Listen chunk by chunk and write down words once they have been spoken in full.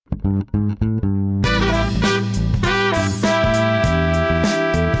Welcome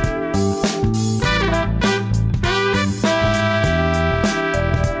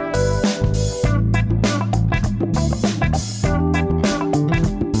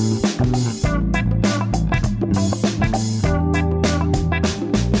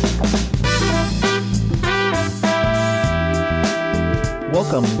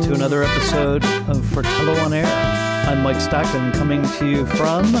to another episode of Fratello on Air. I'm Mike Stockton, coming to you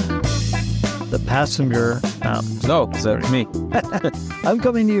from the passenger. No, that's me. I'm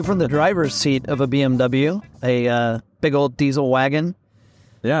coming to you from the driver's seat of a BMW, a big old diesel wagon.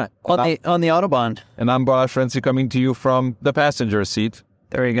 Yeah, on the Autobahn. And I'm Balázs Ferenczy, coming to you from the passenger seat.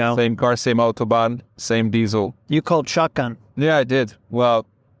 There you go. Same car, same Autobahn, same diesel. You called shotgun. Yeah, I did. Well,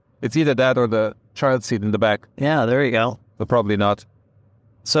 it's either that or the child seat in the back. Yeah, there you go. But probably not.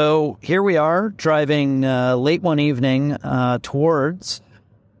 So here we are driving late one evening towards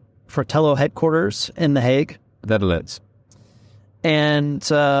Fratello headquarters in The Hague. Netherlands. And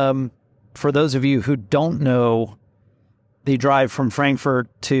for those of you who don't know the drive from Frankfurt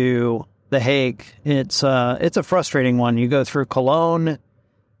to The Hague, it's a frustrating one. You go through Cologne,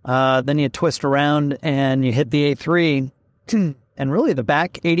 then you twist around and you hit the A3. And really the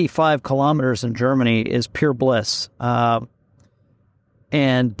back 85 kilometers in Germany is pure bliss.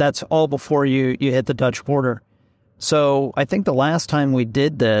 And that's all before you hit the Dutch border. So I think the last time we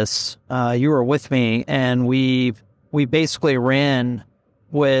did this, you were with me, and we basically ran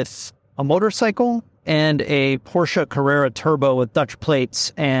with a motorcycle and a Porsche Carrera Turbo with Dutch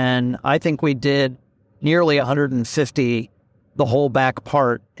plates, and I think we did nearly 150 the whole back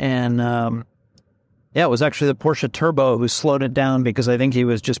part. And it was actually the Porsche Turbo who slowed it down because I think he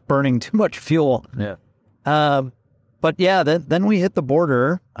was just burning too much fuel. Yeah. But yeah, then we hit the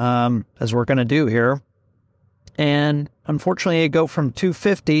border, as we're going to do here. And unfortunately, it go from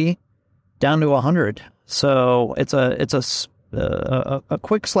 250 down to 100. So it's a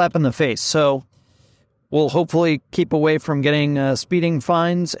quick slap in the face. So we'll hopefully keep away from getting speeding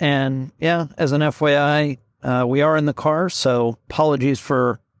fines. And yeah, as an FYI, we are in the car. So apologies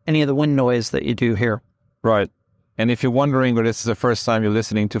for any of the wind noise that you do hear. Right. And if you're wondering, or this is the first time you're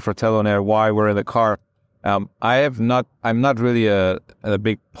listening to Fratello on Air, why we're in the car, I'm not really a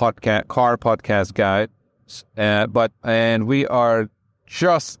big car podcast guy, but we are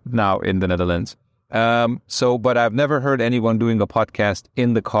just now in the Netherlands. But I've never heard anyone doing a podcast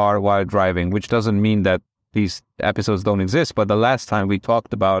in the car while driving, which doesn't mean that these episodes don't exist. But the last time we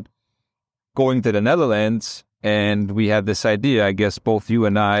talked about going to the Netherlands, and we had this idea, I guess both you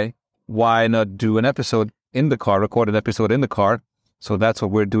and I, why not do an episode in the car, record an episode in the car? So that's what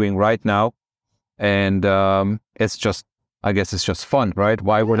we're doing right now. And it's just fun, right?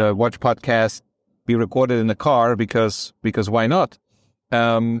 Why would a watch podcast be recorded in the car? Because why not?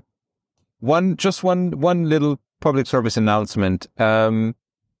 One little public service announcement.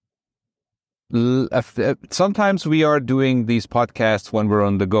 Sometimes we are doing these podcasts when we're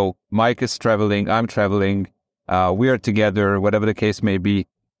on the go. Mike is traveling, I'm traveling, we are together, whatever the case may be.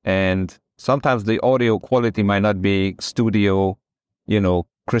 And sometimes the audio quality might not be studio,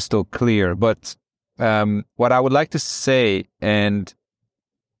 crystal clear, but what I would like to say, and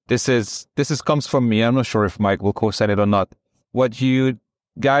this comes from me, I'm not sure if Mike will co-sign it or not. What you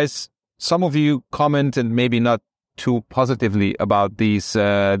guys, some of you comment, and maybe not too positively, about these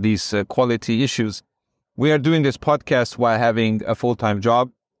quality issues. We are doing this podcast while having a full-time job,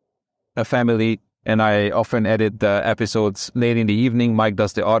 a family, and I often edit the episodes late in the evening. Mike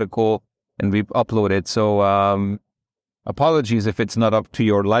does the article, and we upload it. So apologies if it's not up to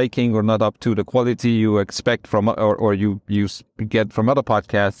your liking or not up to the quality you expect from or you get from other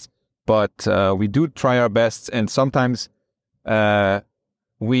podcasts, but we do try our best, and sometimes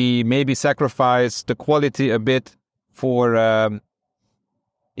we maybe sacrifice the quality a bit for us,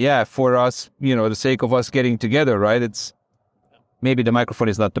 the sake of us getting together, right? It's maybe the microphone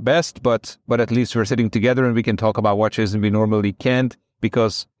is not the best, but at least we're sitting together and we can talk about watches, and we normally can't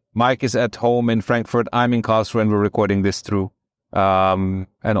because Mike is at home in Frankfurt, I'm in Karlsruhe, and we're recording this through an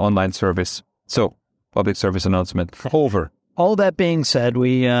online service. So, public service announcement. Over. All that being said,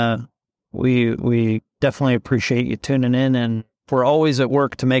 we definitely appreciate you tuning in, and we're always at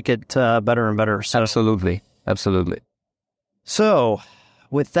work to make it better and better. So. Absolutely. So,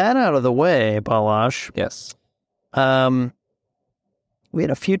 with that out of the way, Balázs. Yes. We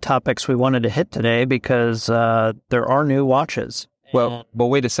had a few topics we wanted to hit today because there are new watches. Well, but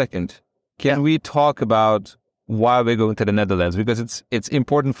wait a second. Can we talk about why we're going to the Netherlands? Because it's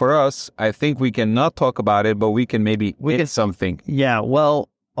important for us. I think we can not talk about it, but we can maybe hit something. Yeah, well,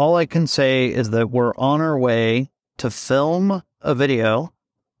 all I can say is that we're on our way to film a video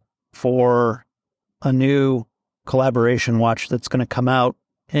for a new collaboration watch that's going to come out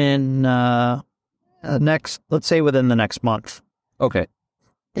in let's say within the next month. Okay.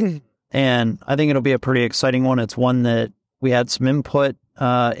 And I think it'll be a pretty exciting one. It's one that we had some input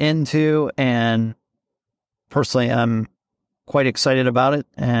into, and personally, I'm quite excited about it,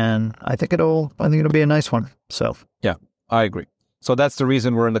 and I think it'll be a nice one. So yeah, I agree. So that's the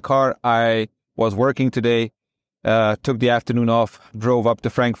reason we're in the car. I was working today, took the afternoon off, drove up to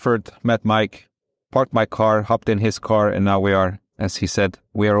Frankfurt, met Mike, parked my car, hopped in his car, and now we are, as he said,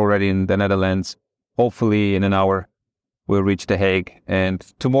 we are already in the Netherlands. Hopefully in an hour, we'll reach The Hague, and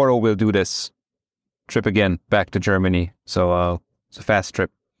tomorrow we'll do this trip again back to Germany. So it's a fast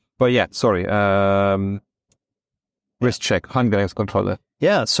trip. But yeah, sorry. Wrist check, Handgelenkskontrolle.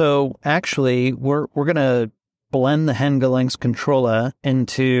 Yeah, so actually, we're gonna blend the Handgelenkskontrolle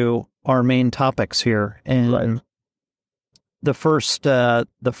into our main topics here, and Right. the first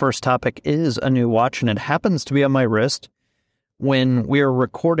topic is a new watch, and it happens to be on my wrist. When we are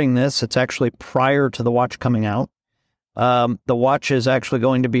recording this, it's actually prior to the watch coming out. The watch is actually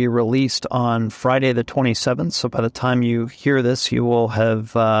going to be released on Friday the 27th, so by the time you hear this, you will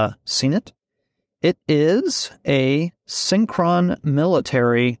have seen it. It is a Synchron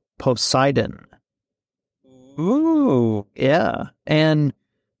Military Poseidon. Ooh. Yeah, and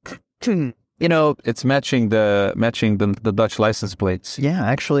It's matching the Dutch license plates. yeah,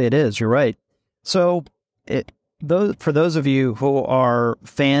 actually it is. You're right. So for those of you who are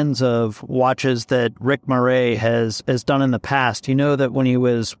fans of watches that Rick Marais has done in the past, you know that when he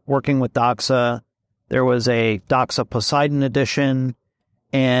was working with Doxa, there was a Doxa Poseidon edition,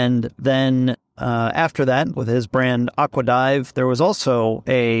 and then after that, with his brand Aquadive, there was also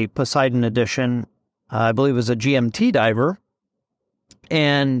a Poseidon edition. I believe it was a GMT diver,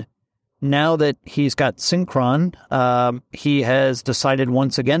 and now that he's got Synchron, he has decided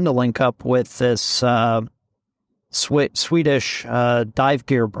once again to link up with this Swedish dive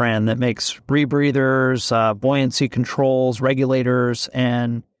gear brand that makes rebreathers, buoyancy controls, regulators,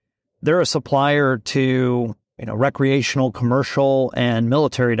 and they're a supplier to recreational, commercial, and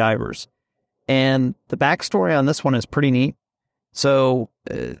military divers. And the backstory on this one is pretty neat. So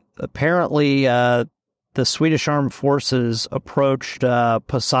apparently, the Swedish Armed Forces approached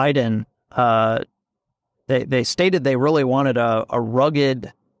Poseidon. They stated they really wanted a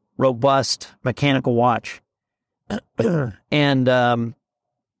rugged, robust mechanical watch. And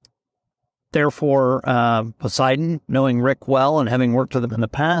therefore, Poseidon, knowing Rick well and having worked with him in the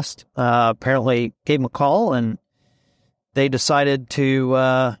past, apparently gave him a call, and they decided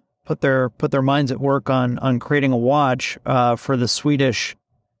to put their minds at work on creating a watch for the Swedish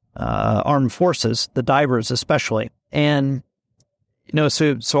armed forces, the divers especially. And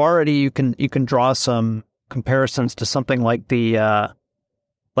so already you can draw some comparisons to something like the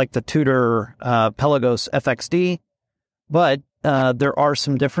Tudor Pelagos FXD, but there are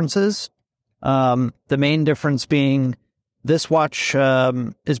some differences. The main difference being this watch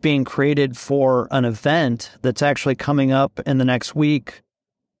is being created for an event that's actually coming up in the next week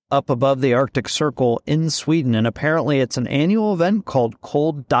up above the Arctic Circle in Sweden. And apparently it's an annual event called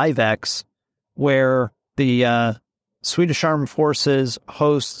Cold Divex, where the Swedish Armed Forces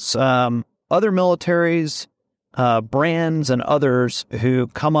hosts other militaries, brands, and others who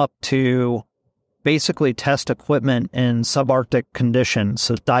come up to basically test equipment in subarctic conditions,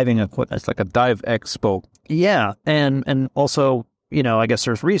 so diving equipment. It's like a dive expo. Yeah, and also, I guess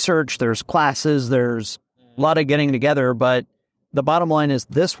there's research, there's classes, there's a lot of getting together, but the bottom line is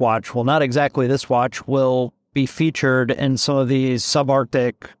this watch, well, not exactly this watch, will be featured in some of these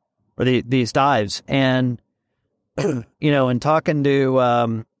subarctic, or these dives. And, in talking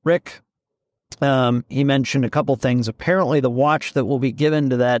to Rick, he mentioned a couple things. Apparently, the watch that will be given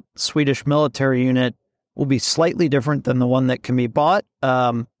to that Swedish military unit will be slightly different than the one that can be bought.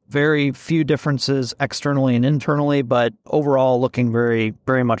 Very few differences externally and internally, but overall looking very,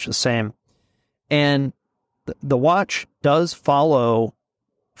 very much the same. And the watch does follow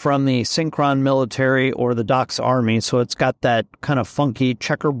from the Synchron military or the Doxa Army, so it's got that kind of funky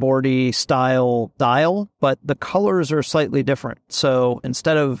checkerboardy style dial, but the colors are slightly different. So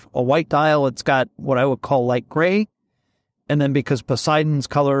instead of a white dial, it's got what I would call light gray. And then because Poseidon's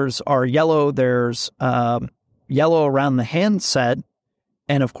colors are yellow, there's yellow around the handset.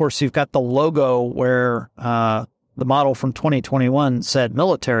 And of course, you've got the logo where the model from 2021 said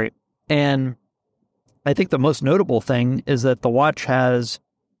military. And I think the most notable thing is that the watch has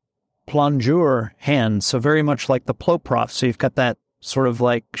plongeur hands, so very much like the Ploprof. So you've got that sort of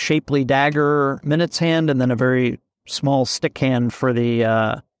like shapely dagger minutes hand, and then a very small stick hand for the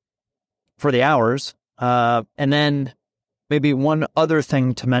hours. And then maybe one other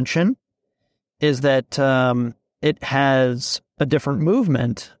thing to mention is that it has a different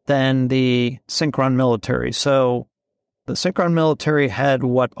movement than the Synchron Military. So the Synchron Military had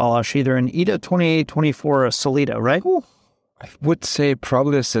what, Balázs, either an ETA 2824 or a Sellita, right? Ooh, I would say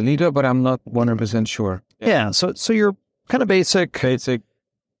probably a Sellita, but I'm not 100% sure. Yeah, so you're kind of basic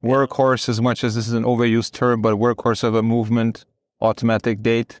workhorse, as much as this is an overused term, but workhorse of a movement, automatic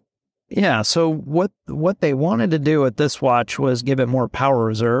date. Yeah, so what they wanted to do with this watch was give it more power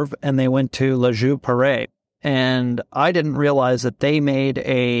reserve, and they went to La Joux Paré. And I didn't realize that they made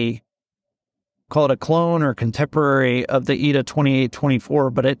call it a clone or contemporary of the ETA 2824,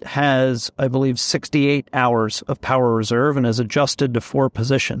 but it has, I believe, 68 hours of power reserve and is adjusted to 4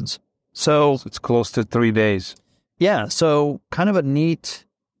 positions. So it's close to 3 days. Yeah, so kind of a neat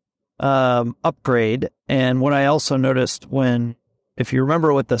upgrade. And what I also noticed if you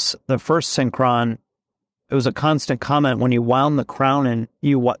remember with the first Synchron, it was a constant comment when you wound the crown and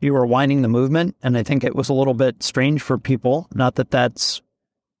you were winding the movement. And I think it was a little bit strange for people. Not that that's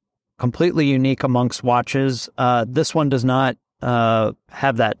completely unique amongst watches. This one does not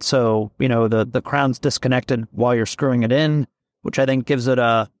have that. So, the crown's disconnected while you're screwing it in, which I think gives it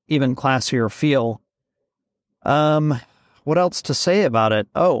a even classier feel. What else to say about it?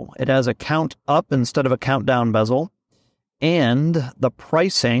 Oh, it has a count up instead of a countdown bezel. And the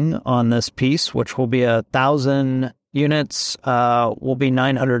pricing on this piece, which will be 1,000 units, will be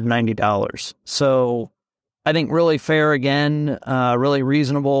 $990. So I think really fair again, really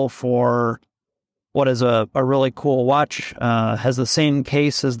reasonable for what is a really cool watch. Has the same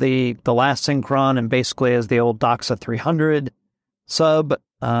case as the last Synchron and basically as the old Doxa 300 sub.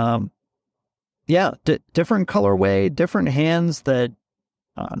 Different colorway, different hands that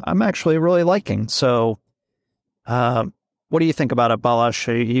I'm actually really liking. So what do you think about it,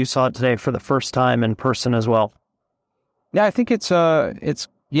 Balázs? You saw it today for the first time in person as well. Yeah, I think it's a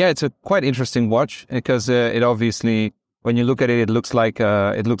quite interesting watch because it obviously, when you look at it, it looks like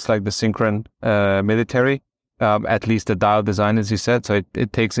the Synchron Military, at least the dial design, as you said. So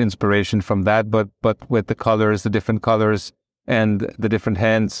it takes inspiration from that, but with the colors, the different colors, and the different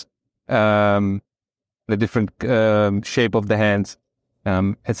hands, the different shape of the hands.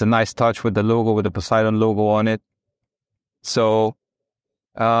 It's a nice touch with the logo, with the Poseidon logo on it. So,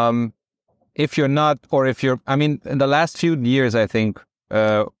 in the last few years, I think,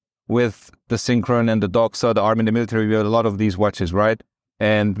 with the Synchron and the Doxa, the Army and the military, we have a lot of these watches, right?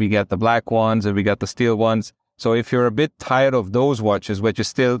 And we got the black ones and we got the steel ones. So if you're a bit tired of those watches, but you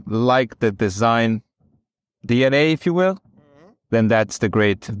still like the design DNA, if you will, then that's a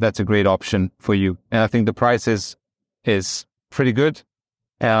great option for you. And I think the price is pretty good.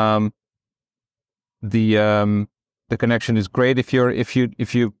 The connection is great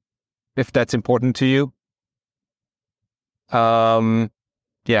if that's important to you. I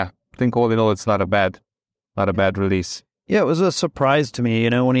think all in all, it's not a bad release. Yeah, it was a surprise to me.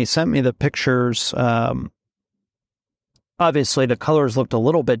 When he sent me the pictures, obviously the colors looked a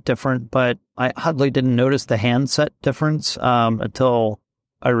little bit different, but I hardly didn't notice the handset difference until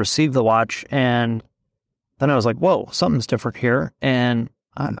I received the watch. And then I was like, whoa, something's different here. And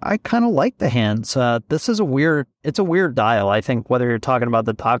I kind of like the hands. This is it's a weird dial. I think whether you're talking about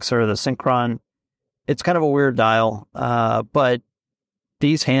the Doxa or the Synchron, it's kind of a weird dial. But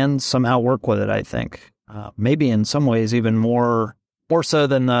these hands somehow work with it, I think. Maybe in some ways even more so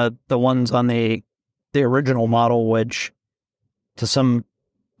than the ones on the original model, which to some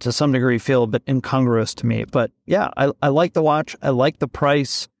degree feel a bit incongruous to me. But yeah, I like the watch. I like the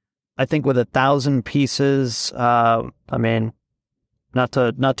price. I think with 1,000 pieces, not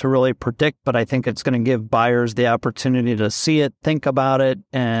to really predict, but I think it's going to give buyers the opportunity to see it, think about it,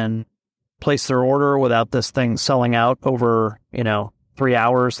 and place their order without this thing selling out over, 3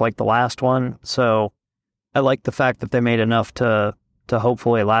 hours like the last one. So I like the fact that they made enough to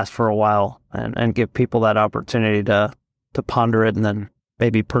hopefully last for a while and give people that opportunity to ponder it and then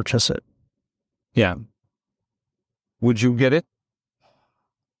maybe purchase it. Yeah. Would you get it?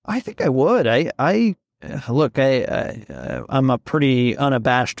 I think I would. I'm a pretty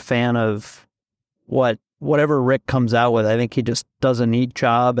unabashed fan of whatever Rick comes out with. I think he just does a neat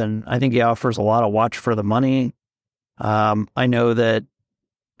job, and I think he offers a lot of watch for the money. I know that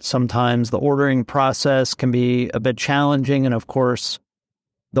sometimes the ordering process can be a bit challenging, and of course,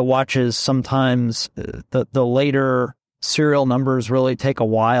 the watches sometimes the later serial numbers really take a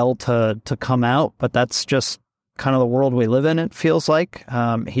while to come out, but that's just kind of the world we live in, it feels like.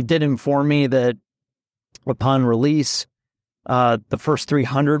 He did inform me that upon release, the first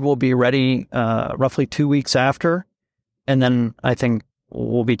 300 will be ready roughly 2 weeks after. And then I think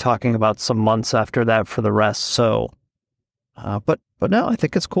we'll be talking about some months after that for the rest. So But no, I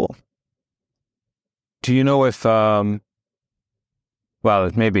think it's cool. Do you know if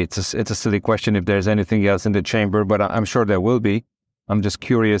well, maybe it's a silly question if there's anything else in the chamber, but I'm sure there will be. I'm just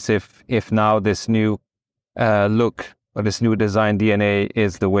curious if now this new look or this new design DNA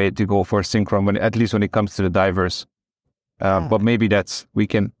is the way to go for Synchron, at least when it comes to the divers. But maybe we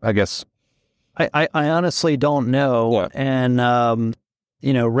can, I guess. I honestly don't know. Yeah. And,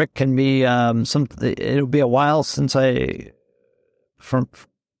 Rick can be, it'll be a while since not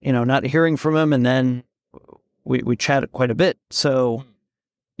hearing from him. And then we chatted quite a bit. So.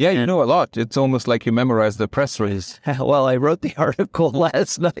 Yeah, you know a lot. It's almost like you memorized the press release. Well, I wrote the article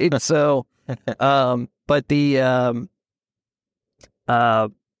last night. So, but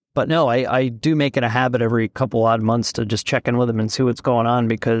no, I do make it a habit every couple odd months to just check in with him and see what's going on,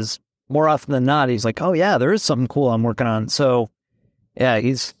 because more often than not, he's like, oh yeah, there is something cool I'm working on. So yeah,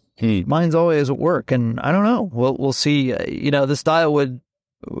 mine's always at work, and I don't know. We'll see. This dial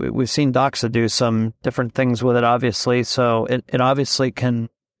we've seen Doxa do some different things with it, obviously. So it obviously can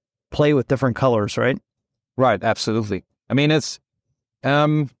play with different colors, right? Right. Absolutely. I mean, it's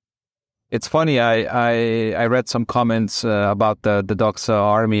funny. I read some comments about the Doxa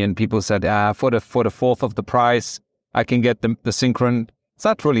Army, and people said, for the fourth of the price, I can get the Synchron. It's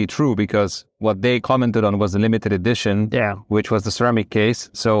not really true, because what they commented on was the limited edition, which was the ceramic case.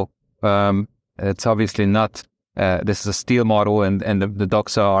 So it's obviously not. This is a steel model, and the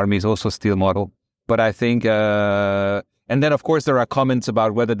Doxa Army is also a steel model. But I think, and then of course there are comments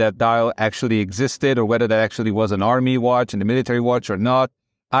about whether that dial actually existed, or whether that actually was an Army watch and a military watch or not.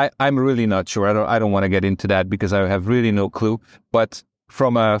 I'm really not sure. I don't want to get into that, because I have really no clue. But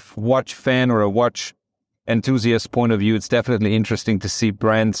from a watch fan or a watch enthusiast point of view, it's definitely interesting to see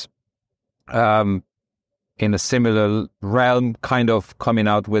brands in a similar realm kind of coming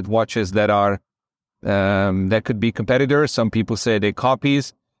out with watches that are that could be competitors. Some people say they're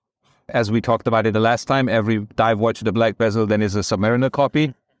copies. As we talked about it the last time, every dive watch with a black bezel then is a Submariner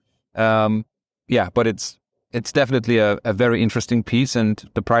copy. But it's definitely a very interesting piece, and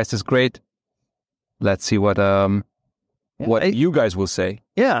the price is great. Let's see what you guys will say.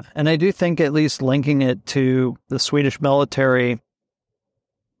 Yeah, and I do think at least linking it to the Swedish military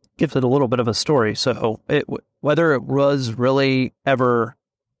gives it a little bit of a story. So whether it was really ever,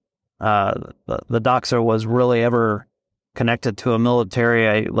 the Doxa was really ever connected to a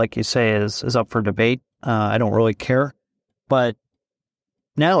military, like you say, is up for debate. I don't really care. But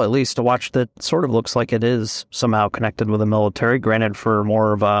now, at least, a watch that sort of looks like it is somehow connected with the military, granted for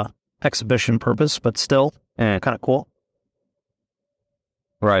more of a exhibition purpose, but still kind of cool.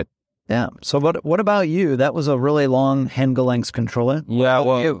 Right. Yeah. So what about you? That was a really long Hengelenks controller.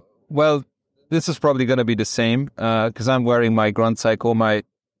 Yeah, well, this is probably going to be the same, because I'm wearing my Grand Seiko, my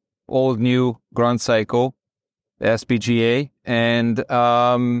old new Grand Seiko, the SPGA, and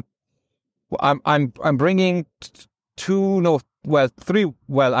I'm bringing three.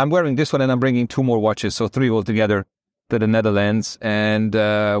 Well, I'm wearing this one, and I'm bringing two more watches, so three altogether to the Netherlands. And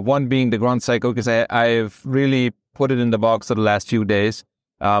one being the Grand Seiko, because I've really put it in the box for the last few days.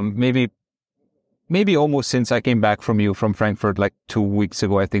 Maybe almost since I came back from Frankfurt, like 2 weeks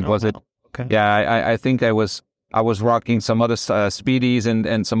ago, I think, was it? Okay. Yeah, I think I was rocking some other speedies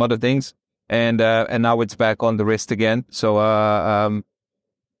and some other things, and now it's back on the wrist again. So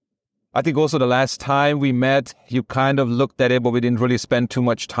I think also the last time we met, you kind of looked at it, but we didn't really spend too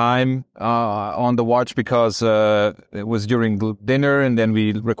much time on the watch, because it was during dinner, and then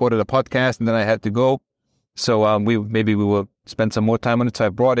we recorded a podcast, and then I had to go. So we will spend some more time on it. So I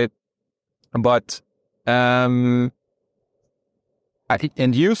brought it, but and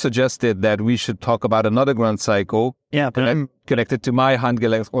you suggested that we should talk about another Grand Seiko. Yeah, but I'm connected to my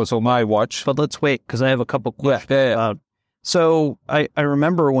Handgelenk, also my watch. But let's wait, because I have a couple questions. So I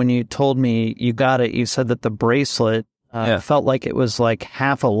remember when you told me you got it, you said that the bracelet felt like it was like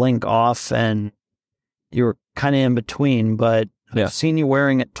half a link off, and you were kind of in between, but I've seen you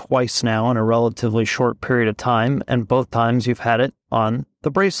wearing it twice now in a relatively short period of time, and both times you've had it on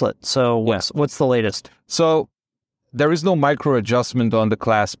the bracelet. So what's the latest? So there is no micro adjustment on the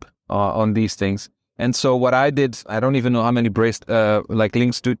clasp on these things. And so what I did, I don't even know how many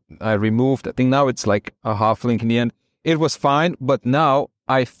links I removed. I think now it's like a half link in the end. It was fine, but now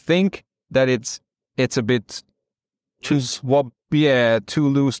I think that it's a bit too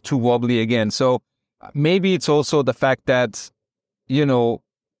loose, too wobbly again. So maybe it's also the fact that, I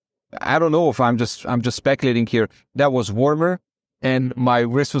don't know if I'm just speculating here. That was warmer, and my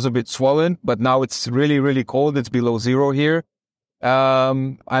wrist was a bit swollen, but now it's really, really cold. It's below zero here.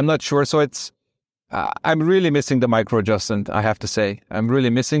 I'm not sure. So I'm really missing the micro adjustment, I have to say. I'm really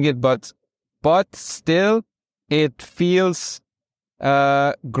missing it, but still, It feels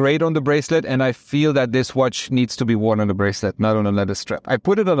great on the bracelet, and I feel that this watch needs to be worn on the bracelet, not on a leather strap. I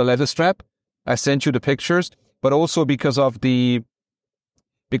put it on a leather strap. I sent you the pictures, but also because of the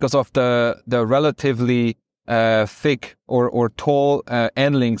relatively thick or tall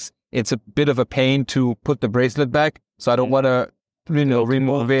end links, it's a bit of a pain to put the bracelet back. So I don't want to,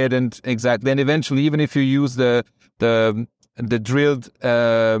 remove it, and exactly. And eventually, even if you use the drilled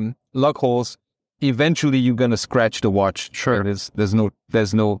lug holes, eventually you're gonna scratch the watch. Sure. There's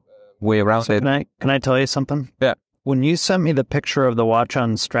no way around it. Can I tell you something? Yeah. When you sent me the picture of the watch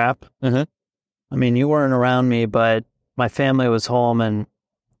on strap, Mm-hmm. I mean, you weren't around me, but my family was home, and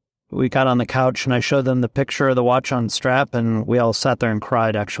we got on the couch, and I showed them the picture of the watch on strap, and we all sat there and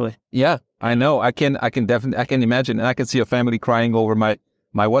cried, actually. Yeah, I know. I can imagine, and I can see a family crying over my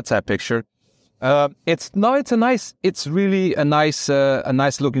WhatsApp picture. It's really a nice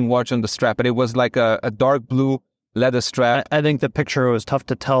looking watch on the strap, but it was like a dark blue leather strap. I think the picture was tough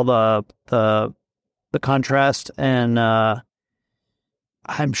to tell the contrast, and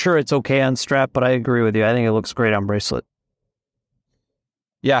I'm sure it's okay on strap, but I agree with you. I think it looks great on bracelet.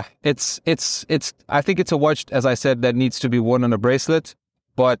 Yeah, it's. I think it's a watch, as I said, that needs to be worn on a bracelet.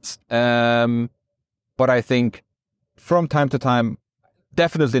 But I think from time to time,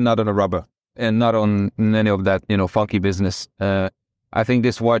 definitely not on a rubber and not on any of that funky business. I think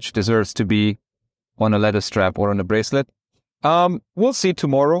this watch deserves to be on a leather strap or on a bracelet. We'll see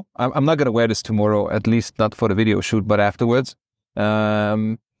tomorrow. I'm not gonna wear this tomorrow, at least not for the video shoot, but afterwards.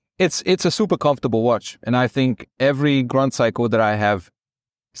 It's a super comfortable watch, and I think every Grand Seiko that I have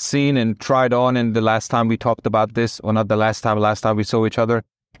seen and tried on, and the last time we talked about this, or not the last time we saw each other,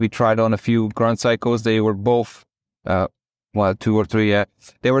 we tried on a few Grand Seikos. They were both, 2 or 3, yeah.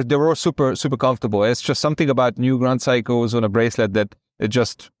 They were all super, super comfortable. It's just something about new Grand Seikos on a bracelet that it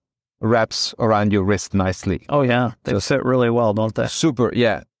just wraps around your wrist nicely. Oh, yeah. They fit really well, don't they? Super,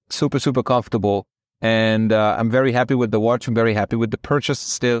 yeah. Super, super comfortable. And I'm very happy with the watch. I'm very happy with the purchase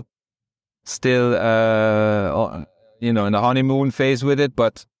still, in the honeymoon phase with it,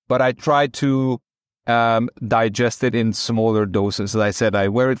 but I try to digest it in smaller doses. As I said, I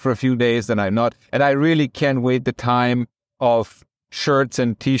wear it for a few days, then I'm not, and I really can't wait the time of shirts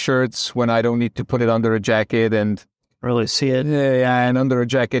and t-shirts when I don't need to put it under a jacket and really see it. Yeah, and under a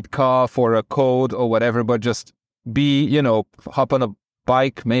jacket cuff or a coat or whatever, but just be, hop on a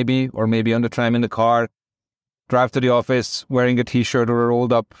bike maybe, or maybe on the tram in the car, drive to the office wearing a t-shirt or a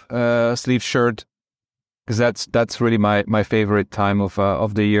rolled up sleeve shirt. Because that's really my favorite time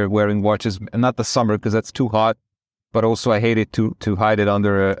of the year, wearing watches, and not the summer because that's too hot, but also I hate it to hide it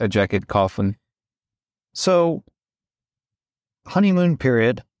under a jacket cuff. So, honeymoon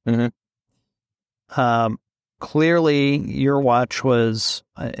period. Mm-hmm. Clearly, your watch was,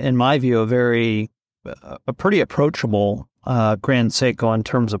 in my view, a pretty approachable Grand Seiko in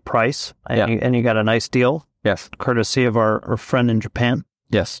terms of price, and you got a nice deal. Yes, courtesy of our friend in Japan.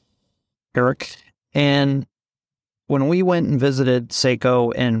 Yes, Eric. And when we went and visited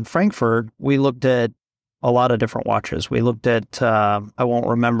Seiko in Frankfurt, we looked at a lot of different watches. We looked at, I won't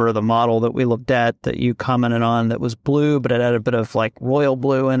remember the model that we looked at that you commented on that was blue, but it had a bit of like royal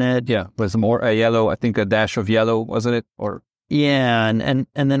blue in it. Yeah, it was more a yellow, I think a dash of yellow, wasn't it? Or yeah, and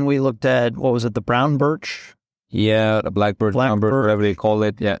then we looked at, what was it, the brown birch? Yeah, the black birch, whatever they call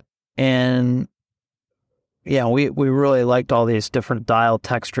it, yeah. And yeah, we really liked all these different dial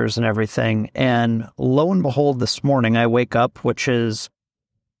textures and everything. And lo and behold, this morning I wake up, which is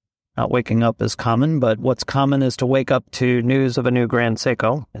not waking up is common, but what's common is to wake up to news of a new Grand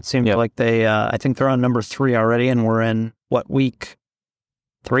Seiko. It seems like they, I think they're on number 3 already, and we're in, week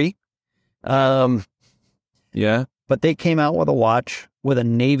 3? Yeah. But they came out with a watch with a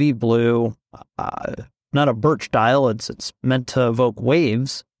navy blue, not a birch dial. It's meant to evoke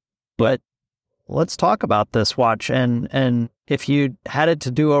waves, but let's talk about this watch. And if you had it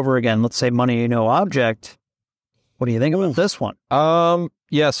to do over again, let's say money, object, what do you think about this one?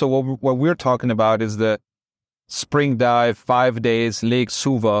 Yeah, so what we're talking about is the Spring Dive 5 days Lake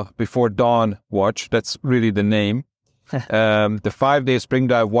Suva Before Dawn watch. That's really the name. The 5-day Spring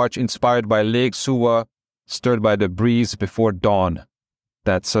Dive watch inspired by Lake Suva, stirred by the breeze before dawn.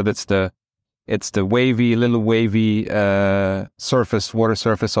 It's the little wavy water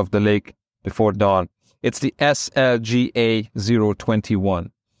surface of the lake before dawn. It's the SLGA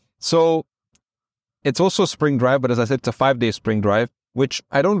 021. So it's also Spring Drive, but as I said, it's a 5-day Spring Drive, which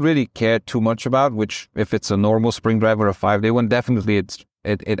I don't really care too much about, which if it's a normal Spring Drive or a 5-day one, definitely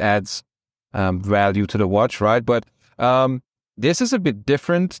it adds value to the watch, right? But this is a bit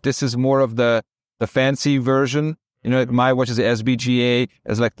different. This is more of the fancy version. Like my watch is the SBGA,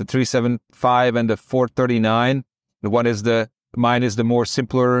 is like the 375 and the 439. Mine is the more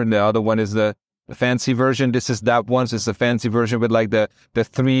simpler, and the other one is the fancy version. This is that one. So it's the fancy version with like the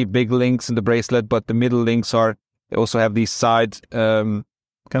three big links in the bracelet, but the middle links they also have these sides. Kind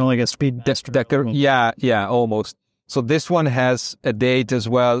of like a speed decker. Yeah, almost. So this one has a date as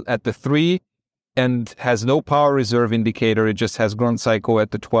well at the 3 and has no power reserve indicator. It just has Grand Seiko at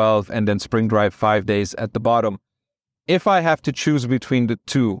the 12 and then Spring Drive 5 days at the bottom. If I have to choose between the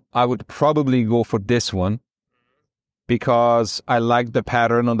two, I would probably go for this one because I like the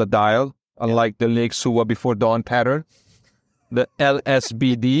pattern on the dial, unlike the Lake Suwa Before Dawn pattern, the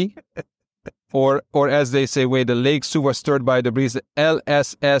LSBD, or as they say, the Lake Suwa Stirred by the Breeze, the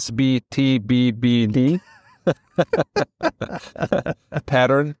LSSBTBBD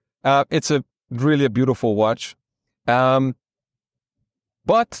pattern. It's really a beautiful watch. But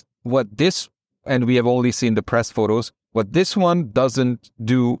what this, and we have only seen the press photos, what this one doesn't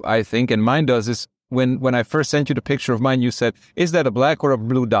do, I think, and mine does, is when I first sent you the picture of mine, you said, is that a black or a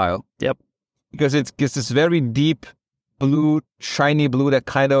blue dial? Yep. Because it's this very deep blue, shiny blue that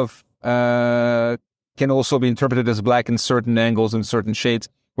kind of can also be interpreted as black in certain angles and certain shades.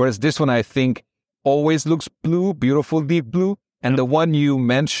 Whereas this one, I think, always looks blue, beautiful deep blue. And the one you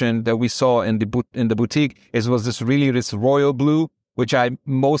mentioned that we saw in the boutique was this royal blue, which I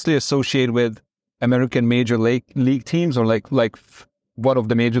mostly associate with American major league teams, or like one of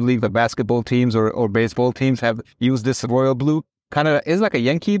the major league, the basketball teams or baseball teams have used this royal blue. Kind of is like a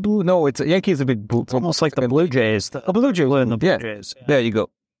Yankee blue. No, Yankee is a bit blue. It's almost like the Blue Jays. The Blue Jay blue and the Blue Jays. Yeah. There you go.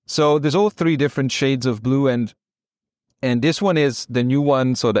 So there's all three different shades of blue, and this one is the new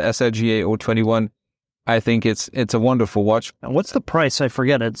one. So the SLGA 021. I think it's a wonderful watch. And what's the price? I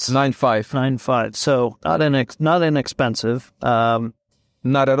forget. It's $9,500. $9,500. So not inexpensive.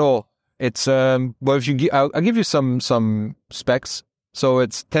 Not at all. It's well, if I'll give you some specs. So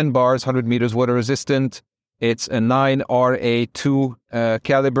it's 10 bars, 100 meters, water resistant. It's a 9RA2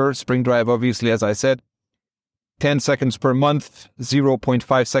 caliber, spring drive, obviously, as I said. 10 seconds per month,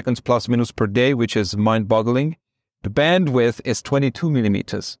 0.5 seconds plus minus per day, which is mind-boggling. The bandwidth is 22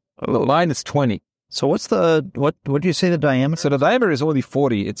 millimeters. Oh. Mine is 20. So what do you say the diameter? So the diameter is only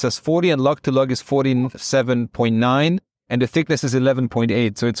 40. It says 40, and lug to lug is 47.9, and the thickness is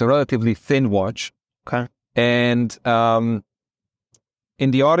 11.8. So it's a relatively thin watch. Okay. And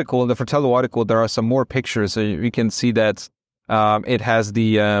in the article, the Fratello article, there are some more pictures. So you can see that it has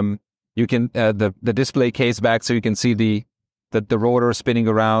the the display case back, so you can see the rotor spinning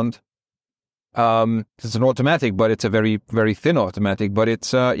around. It's an automatic, but it's a very, very thin automatic. But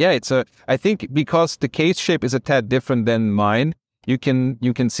it's I think because the case shape is a tad different than mine, you can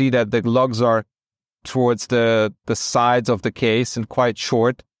see that the lugs are towards the sides of the case and quite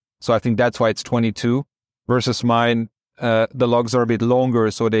short. So I think that's why it's 22 versus mine. The lugs are a bit longer,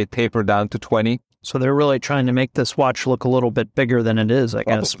 so they taper down to 20. So they're really trying to make this watch look a little bit bigger than it is, I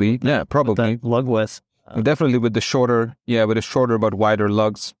guess. Yeah, probably. With lug width. Definitely with the shorter but wider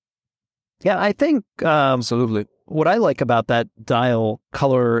lugs. Yeah, I think absolutely. What I like about that dial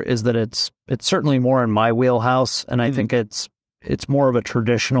color is that it's certainly more in my wheelhouse, and I think it's more of a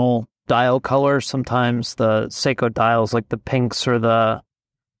traditional dial color. Sometimes the Seiko dials, like the pinks or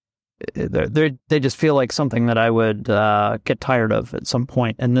they just feel like something that I would get tired of at some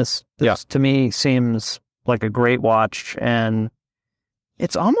point. And this to me seems like a great watch, and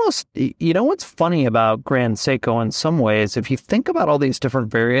it's almost, what's funny about Grand Seiko in some ways, if you think about all these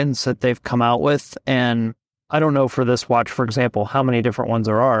different variants that they've come out with, and I don't know for this watch, for example, how many different ones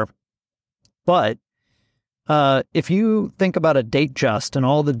there are, but if you think about a Datejust and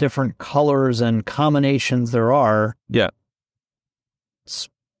all the different colors and combinations there are, it's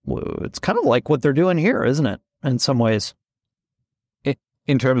kind of like what they're doing here, isn't it? In some ways,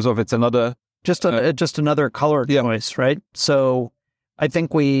 in terms of it's another just another color choice, right? So I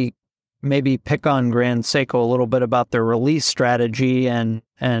think we maybe pick on Grand Seiko a little bit about their release strategy and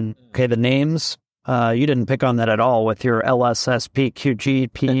okay, the names. You didn't pick on that at all with your LSSP,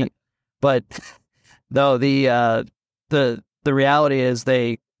 QGP, but no, the reality is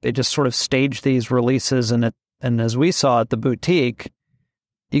they just sort of stage these releases, and as we saw at the boutique,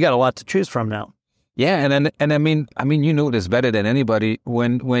 you got a lot to choose from now. Yeah, and I mean you know this better than anybody.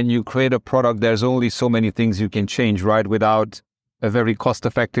 When you create a product, there's only so many things you can change, right? Without a very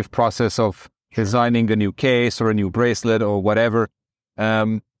cost-effective process of designing a new case or a new bracelet or whatever.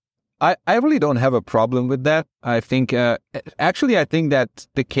 I really don't have a problem with that. I think I think that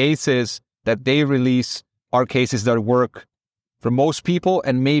the cases that they release are cases that work for most people,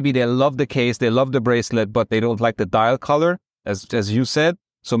 and maybe they love the case, they love the bracelet, but they don't like the dial color, as you said.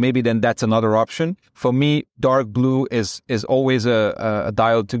 So maybe then that's another option. For me, dark blue is always a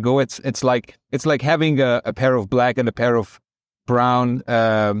dial to go. It's like having a pair of black and a pair of brown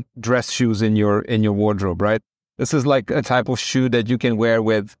dress shoes in your wardrobe, right? This is like a type of shoe that you can wear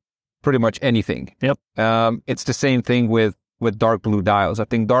with pretty much anything. Yep. It's the same thing with dark blue dials. I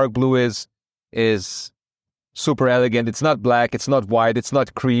think dark blue is super elegant. It's not black, it's not white, it's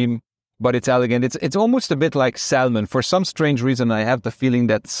not cream, but it's elegant. It's almost a bit like salmon. For some strange reason, I have the feeling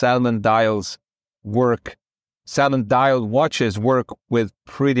that salmon dial watches work with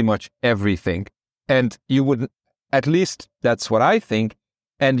pretty much everything. And you would, at least that's what I think,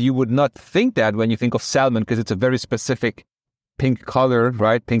 and you would not think that when you think of salmon, because it's a very specific pink color,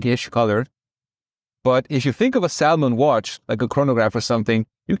 right? Pinkish color. But if you think of a salmon watch, like a chronograph or something,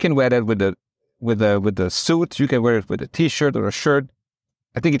 you can wear that with a suit. You can wear it with a t-shirt or a shirt.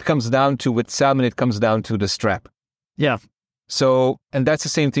 I think it comes down to, with salmon, it comes down to the strap. Yeah. So, and that's the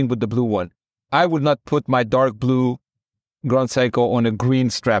same thing with the blue one. I would not put my dark blue Grand Seiko on a green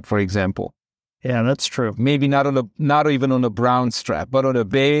strap, for example. Yeah, that's true. Maybe not even on a brown strap, but on a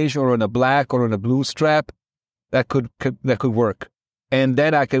beige or on a black or on a blue strap, that could work. And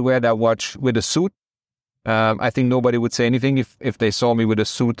then I could wear that watch with a suit. I think nobody would say anything if they saw me with a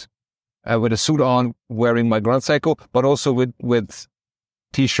suit on, wearing my Grand Seiko, but also with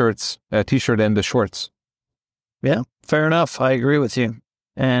t-shirts, t-shirt and the shorts. Yeah, fair enough. I agree with you.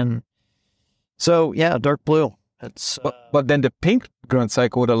 And so, yeah, dark blue. It's but then the pink Grand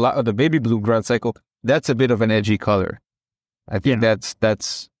Seiko or the baby blue Grand Seiko, that's a bit of an edgy color. I think that's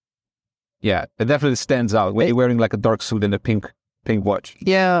it definitely stands out when you're wearing like a dark suit and a pink watch.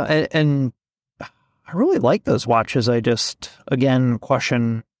 Yeah, and I really like those watches. I just, again,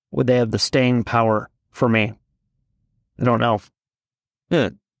 question, would they have the staying power for me? I don't know. Yeah.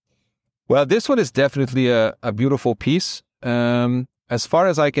 Well, this one is definitely a beautiful piece, as far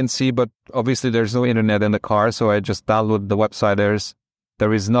as I can see, but obviously there's no internet in the car, so I just downloaded the website.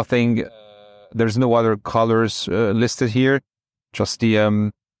 There is nothing, there's no other colors listed here, just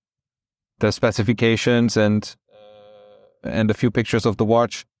the specifications and a few pictures of the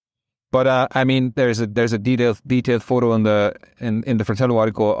watch. But I mean, there's a detailed photo in the Fratello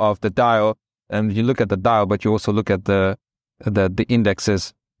article of the dial, and you look at the dial, but you also look at the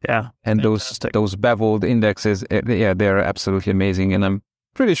indexes. Yeah, and fantastic. those beveled indexes, they're absolutely amazing, and I'm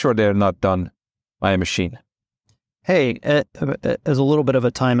pretty sure they're not done by a machine. Hey, as a little bit of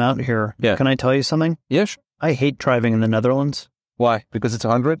a timeout here, can I tell you something? Yeah, sure. I hate driving in the Netherlands. Why? Because it's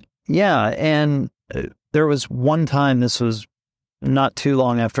 100? Yeah, and there was one time, this was not too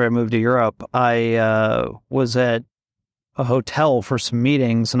long after I moved to Europe, I was at a hotel for some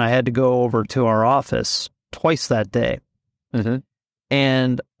meetings, and I had to go over to our office twice that day. Mm-hmm.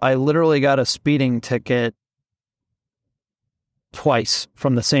 And I literally got a speeding ticket twice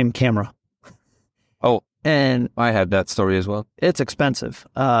from the same camera. Oh, and I had that story as well. It's expensive.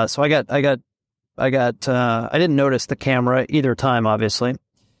 So I didn't notice the camera either time, obviously.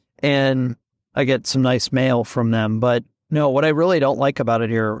 And I get some nice mail from them. But no, what I really don't like about it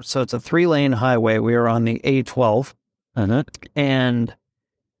here, so it's a 3-lane highway. We are on the A12. Uh-huh. And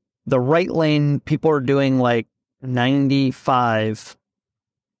the right lane, people are doing like 95.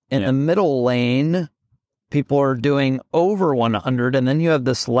 In the middle lane, people are doing over 100, and then you have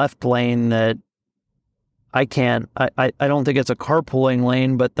this left lane that I don't think it's a carpooling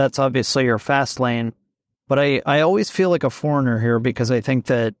lane, but that's obviously your fast lane. But I always feel like a foreigner here because I think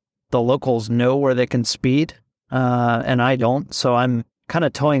that the locals know where they can speed, and I don't. So I'm kind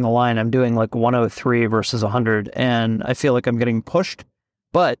of towing the line. I'm doing like 103 versus 100, and I feel like I'm getting pushed.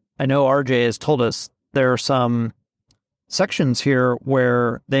 But I know RJ has told us there are some sections here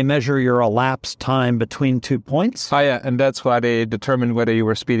where they measure your elapsed time between 2 points. Oh, yeah, and that's why they determine whether you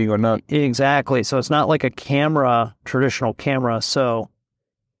were speeding or not. Exactly. So it's not like a traditional camera. So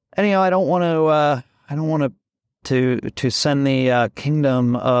anyhow, I don't want to send the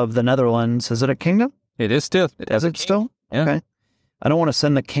kingdom of the Netherlands. Is it a kingdom? It is still. Is it still? Yeah. Okay. I don't want to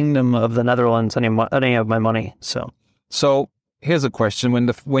send the kingdom of the Netherlands any of my money. So here's a question: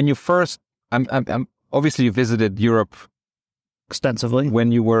 when you first, I'm obviously you visited Europe extensively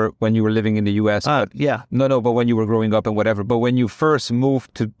when you were living in the US. Yeah. But when you were growing up and whatever. But when you first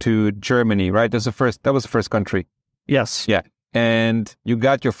moved to Germany, right? That was the first country. Yes. Yeah. And you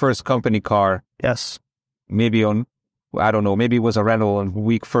got your first company car. Yes. Maybe I don't know, maybe it was a rental on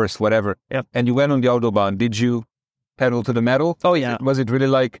week first, whatever. Yep. And you went on the Autobahn. Did you pedal to the metal? Oh, yeah. Was it really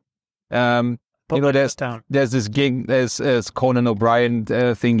like, there's this gig, there's Conan O'Brien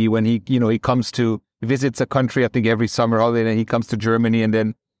thingy when he visits a country, I think every summer holiday, and he comes to Germany, and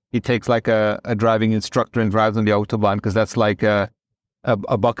then he takes like a driving instructor and drives on the Autobahn, because that's like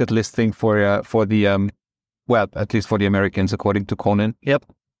a bucket list thing for the well, at least for the Americans, according to Conan. Yep.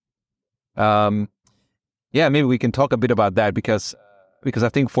 Yeah, maybe we can talk a bit about that because I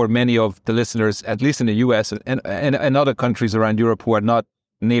think for many of the listeners, at least in the US and other countries around Europe who are not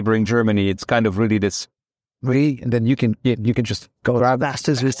neighboring Germany, it's kind of really this and then you can just go as fast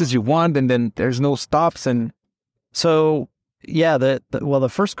as you want, and then there's no stops. And so yeah, the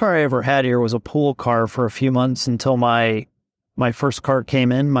first car I ever had here was a pool car for a few months until my first car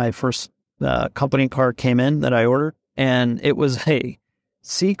came in, my first company car came in that I ordered, and it was a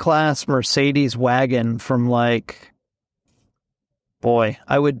C-Class Mercedes wagon from like, boy,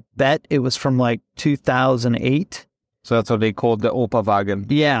 I would bet it was from like 2008. So that's what they called the Opa wagon.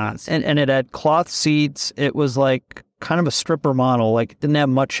 Yeah, and it had cloth seats. It was like kind of a stripper model. Like, it didn't have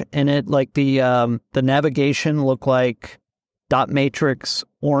much in it. Like the navigation looked like dot matrix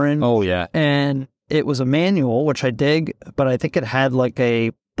orange. Oh yeah, and it was a manual, which I dig, but I think it had like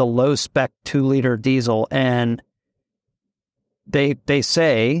the low spec 2-liter diesel. And they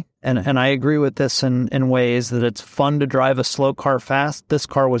say, and I agree with this in ways, that it's fun to drive a slow car fast. This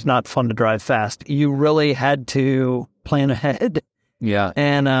car was not fun to drive fast. You really had to plan ahead. Yeah.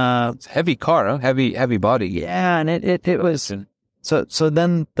 And it's a heavy car, huh? Heavy body. Yeah, and it was so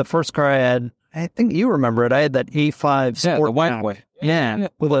then the first car I had, I think you remember it, I had that A5 Sport. Yeah, the white boy. Yeah,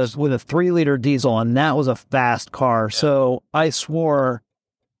 with a 3-liter diesel, and that was a fast car. Yeah. So I swore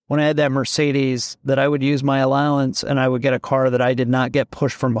when I had that Mercedes that I would use my allowance and I would get a car that I did not get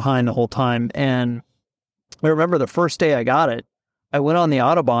pushed from behind the whole time. And I remember the first day I got it, I went on the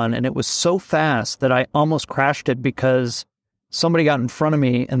Autobahn and it was so fast that I almost crashed it because somebody got in front of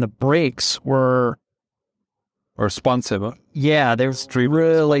me and the brakes were responsive. Huh? Yeah, they were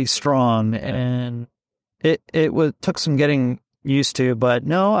really strong, and it took some getting used to. But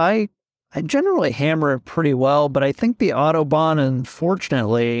no, I generally hammer it pretty well, but I think the Autobahn,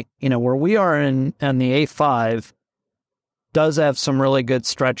 unfortunately, where we are on the A5, does have some really good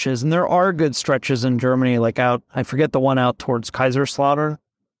stretches. And there are good stretches in Germany, like I forget the one out towards Kaiserslautern.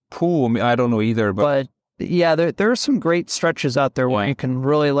 Cool. I don't know either. But yeah, there are some great stretches out there where you can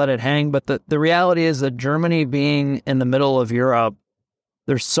really let it hang. But the reality is that Germany being in the middle of Europe,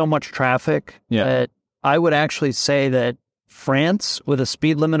 there's so much traffic that I would actually say that France, with a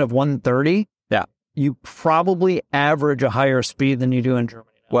speed limit of 130, you probably average a higher speed than you do in Germany.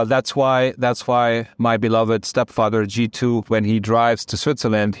 Well, that's why my beloved stepfather G2, when he drives to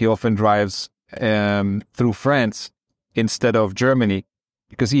Switzerland, he often drives through France instead of Germany,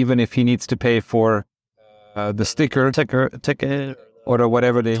 because even if he needs to pay for the ticket or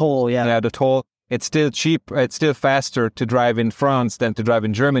whatever the toll, the toll, it's still cheap. It's still faster to drive in France than to drive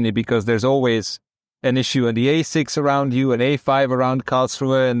in Germany, because there's always an issue on the A6 around you, an A5 around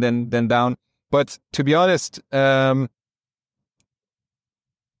Karlsruhe, and then down. But to be honest, I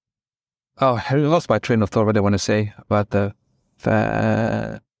lost my train of thought. What I want to say about the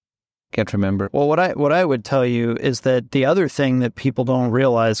can't remember. Well, what I would tell you is that the other thing that people don't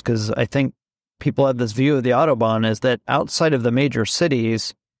realize, because I think people have this view of the Autobahn, is that outside of the major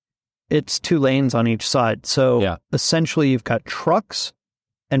cities, it's 2 lanes on each side. So essentially you've got trucks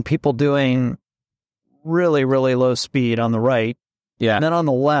and people doing really, really low speed on the right. Yeah. And then on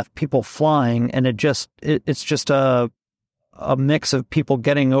the left, people flying, and it's just a mix of people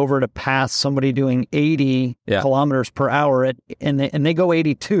getting over to pass somebody doing 80 kilometers per hour and they go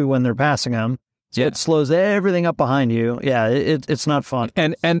 82 when they're passing them. So it slows everything up behind you. Yeah, it's not fun.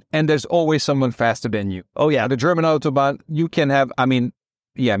 And there's always someone faster than you. Oh yeah. The German Autobahn, you can have,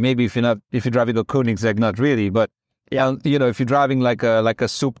 maybe if you're driving a Koenigsegg, not really, but if you're driving like a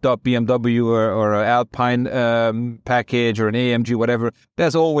souped up BMW or an Alpine package or an AMG, whatever,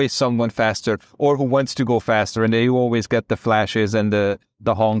 there's always someone faster or who wants to go faster, and they always get the flashes and the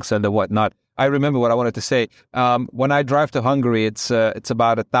honks and the whatnot. I remember what I wanted to say. When I drive to Hungary, it's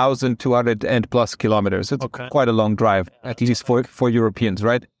about 1,200 and plus kilometers. It's quite a long drive, at least for Europeans,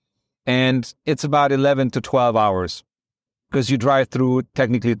 right? And it's about 11 to 12 hours. Because you drive through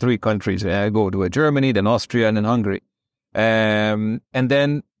technically 3 countries. I go to Germany, then Austria, and then Hungary. And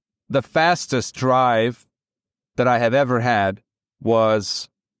then the fastest drive that I have ever had was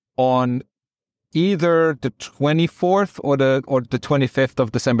on either the 24th or the 25th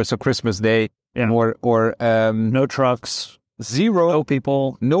of December, so Christmas Day. Yeah. Or no trucks, no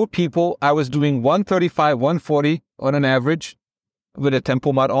people. I was doing 135, 140 on an average with a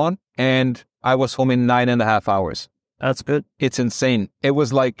Tempomat on, and I was home in 9.5 hours. That's good. It's insane. It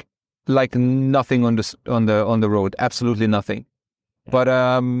was like nothing on the road. Absolutely nothing. But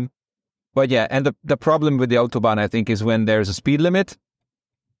yeah. And the problem with the Autobahn, I think, is when there's a speed limit.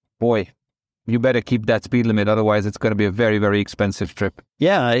 Boy, you better keep that speed limit. Otherwise, it's going to be a very, very expensive trip.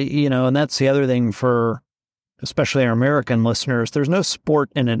 Yeah, and that's the other thing for especially our American listeners. There's no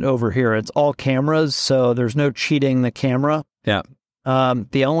sport in it over here. It's all cameras, so there's no cheating the camera. Yeah.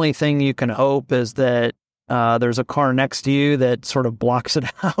 The only thing you can hope is that there's a car next to you that sort of blocks it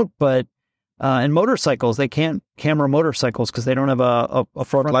out. But in motorcycles, they can't camera motorcycles because they don't have a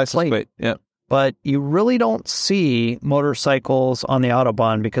front License plate. Yeah. But you really don't see motorcycles on the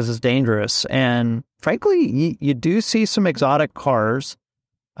Autobahn because it's dangerous. And frankly, you do see some exotic cars,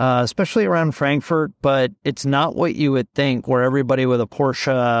 especially around Frankfurt, but it's not what you would think, where everybody with a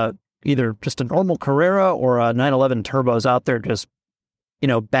Porsche, either just a normal Carrera or a 911 Turbo is out there just,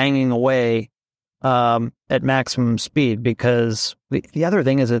 banging away at maximum speed. Because the other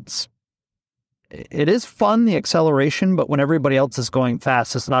thing is it is fun, the acceleration, but when everybody else is going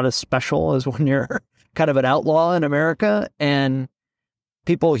fast, it's not as special as when you're kind of an outlaw in America. And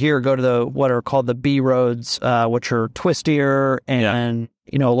people here go to what are called the B roads, which are twistier and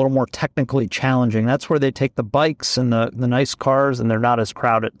a little more technically challenging. That's where they take the bikes and the nice cars, and they're not as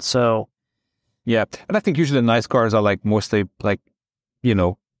crowded. So, yeah, and I think usually the nice cars are mostly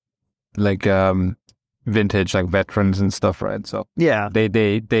vintage, like veterans and stuff, right? So yeah,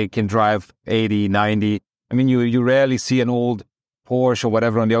 they can drive 80, 90. I mean, you rarely see an old Porsche or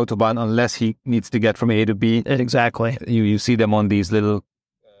whatever on the Autobahn unless he needs to get from A to B. Exactly. You see them on these little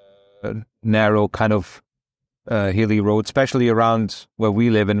narrow kind of hilly roads, especially around where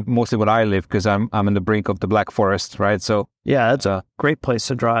we live and mostly where I live, because I'm in the brink of the Black Forest, right? So yeah, it's a great place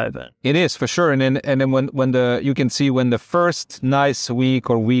to drive in. It is for sure. And then when you can see when the first nice week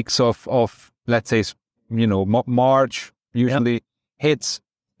or weeks of let's say March usually hits,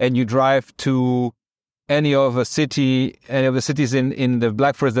 and you drive to any of the cities in the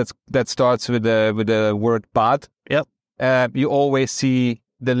Black Forest that starts with the word Bad. Yep. You always see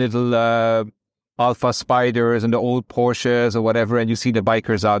the little Alpha Spiders and the old Porsches or whatever, and you see the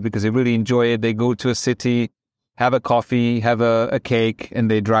bikers out because they really enjoy it. They go to a city, have a coffee, have a cake,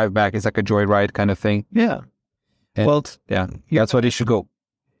 and they drive back. It's like a joyride kind of thing. Yeah. And that's why they should go.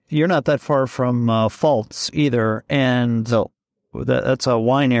 You're not that far from Pfalz either, and so that's a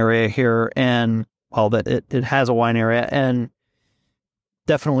wine area here, and it has a wine area, and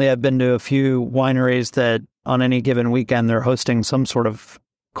definitely I've been to a few wineries that on any given weekend they're hosting some sort of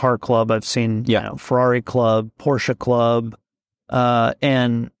car club. I've seen Ferrari club, Porsche club,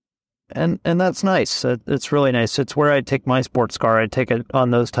 and that's nice. It's really nice. It's where I take my sports car. I take it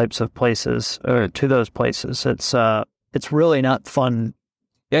on those types of places, or to those places. It's really not fun.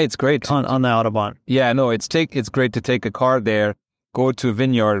 Yeah, it's great on the Autobahn. Yeah, no, it's great to take a car there, go to a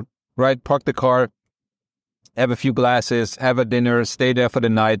vineyard, right? Park the car, have a few glasses, have a dinner, stay there for the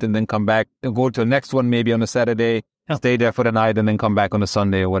night, and then come back and go to the next one maybe on a Saturday, stay there for the night, and then come back on a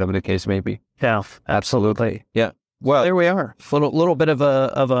Sunday or whatever the case may be. Yeah, absolutely. Yeah. Well, there we are. A little bit of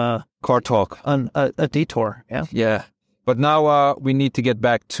a car talk, a detour. Yeah. Yeah. But now we need to get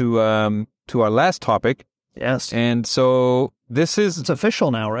back to our last topic. Yes. And so it's official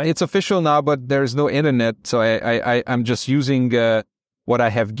now, right? It's official now, but there's no internet. So I'm just using what I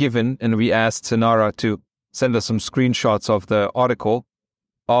have given, and we asked Senara to send us some screenshots of the article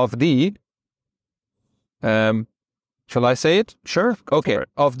of the, shall I say it? Sure. Okay.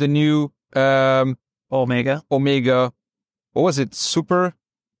 Of the new Omega. What was it? Super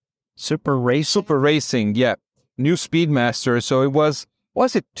Racing. Yeah. New Speedmaster. So it was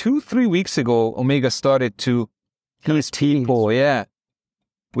it 2-3 weeks ago, Omega started to tease people,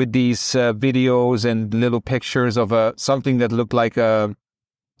 with these videos and little pictures of something that looked like a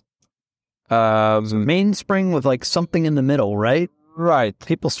mainspring with like something in the middle, right? Right.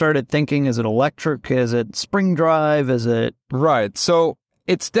 People started thinking, is it electric? Is it spring drive? Is it... Right. So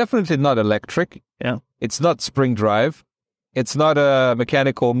it's definitely not electric. Yeah. It's not spring drive. It's not a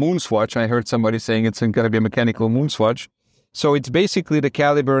mechanical moon swatch. I heard somebody saying it's going to be a mechanical moon swatch. So it's basically the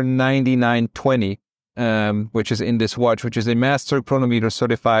caliber 9920, which is in this watch, which is a master chronometer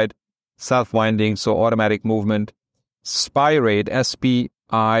certified self-winding, so automatic movement, Spirate, Spirate.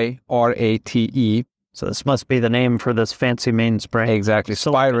 So this must be the name for this fancy mainspring. Exactly.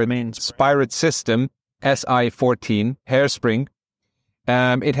 Spirate system, SI14, hairspring.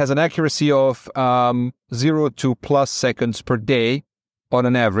 It has an accuracy of 0 to plus seconds per day on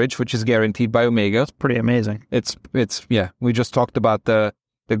an average, which is guaranteed by Omega. It's pretty amazing. It's we just talked about the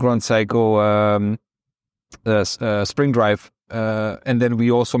Grand Seiko spring drive, and then we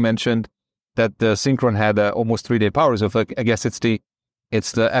also mentioned that the Synchron had almost 3-day power. So I guess it's the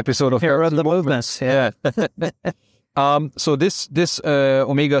episode of Here are the movements. Yeah. So this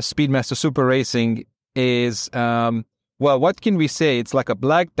Omega Speedmaster Super Racing is Well, what can we say? It's like a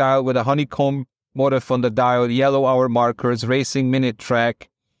black dial with a honeycomb motif on the dial, yellow hour markers, racing minute track.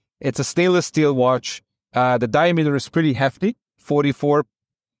 It's a stainless steel watch. The diameter is pretty hefty,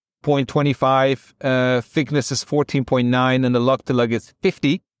 44.25. Thickness is 14.9, and the lug to lug is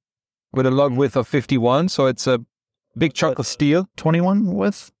 50 with a lug width of 51. So it's a big chunk of steel. 21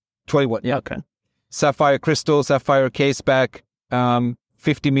 width? 21, yeah. Okay. Sapphire crystal, sapphire case back,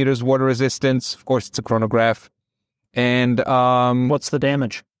 50 meters water resistance. Of course, it's a chronograph. And what's the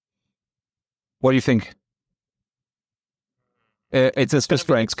damage? What do you think? It's a Swiss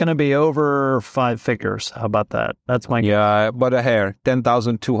francs. It's going to be over 5 figures. How about that? That's my but a hair,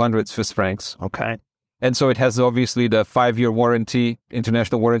 10,200 Swiss francs. Okay. And so it has obviously the 5-year warranty,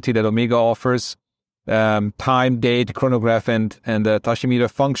 international warranty that Omega offers, time, date, chronograph, and tachymeter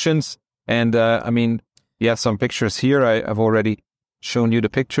functions. And some pictures here. I've already shown you the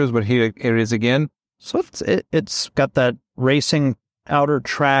pictures, but here it is again. So it's got that racing outer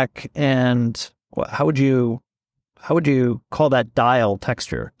track, and how would you call that dial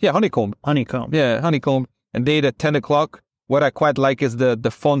texture? Yeah, honeycomb. Honeycomb. Yeah, honeycomb. And date at 10 o'clock. What I quite like is the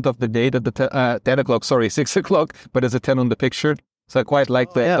font of the date at the 10 o'clock, 6 o'clock, but there's a 10 on the picture. So I quite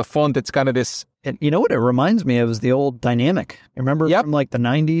like the font. It's kind of this. And you know what it reminds me of is the old Dynamic. Remember from like the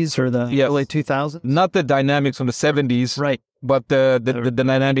 90s or the early 2000s? Not the Dynamics from the 70s. Right. But the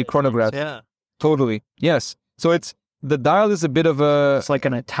dynamic chronograph. Yeah. Totally. Yes. So the dial is a bit of a. It's like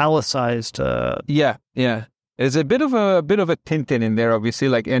an italicized. Yeah. There's a bit of a Tintin in there, obviously,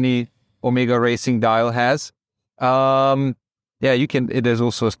 like any Omega racing dial has. You can. There's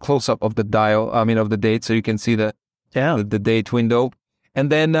also a close up of the dial. Of the date, so you can see the date window,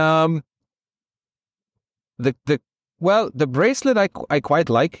 and then the bracelet I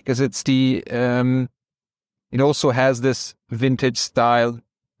quite like because it's the it also has this vintage style.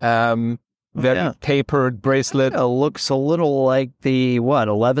 Very tapered bracelet. It looks a little like the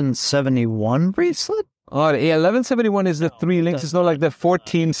 1171 bracelet. Oh, yeah, 1171 is the 3 links. It's not like the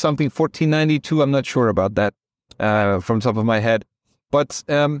 1492. I'm not sure about that from top of my head. But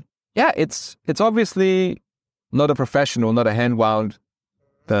it's obviously not a professional, not a hand wound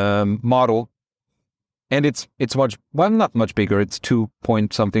model, and it's not much bigger. It's 2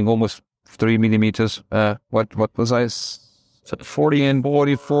 point something, almost 3 millimeters. What was I? 40 and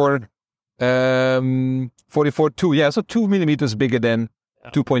 44. 44.2, yeah, so 2 millimeters bigger than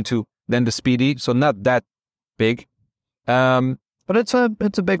 2.2 than the Speedy, so not that big. But it's a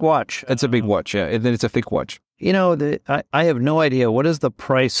big watch. It's a big watch, yeah. And then it's a thick watch. You know, I have no idea what is the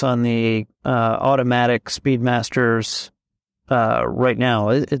price on the automatic Speedmasters right now.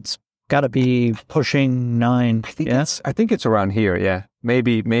 It's got to be pushing 9. I think it's around here, yeah.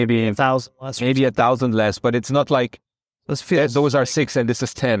 Maybe 1,000 less. Maybe 1,000 less, but it's not like. Those are 6 and this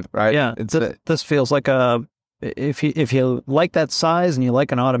is 10, right? Yeah, this feels like if you like that size and you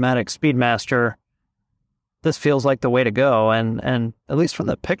like an automatic Speedmaster, this feels like the way to go. And at least from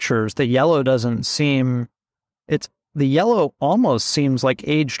the pictures, the yellow doesn't seem. The yellow almost seems like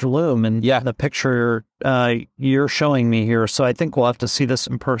aged loom in the picture you're showing me here. So I think we'll have to see this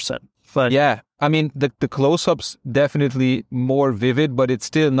in person. But yeah, the close-up's definitely more vivid, but it's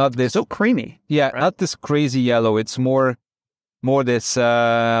still not this. So creamy. Yeah, right? Not this crazy yellow. It's more this.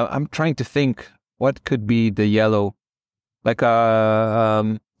 I'm trying to think what could be the yellow, like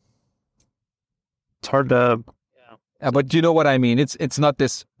It's hard to. But you know what I mean. It's not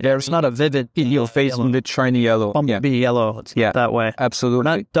this. It's not a vivid in your face lit shiny yellow. Bumblebee yellow. It's not that way. Absolutely.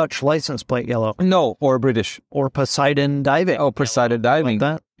 Not Dutch license plate yellow. No, or British. Or Poseidon diving. Oh, Poseidon diving. Like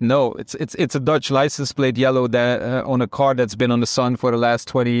that? No, it's a Dutch license plate yellow that on a car that's been on the sun for the last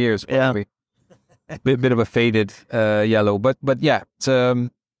 20 years. Probably. Yeah. bit of a faded yellow, but yeah. It's,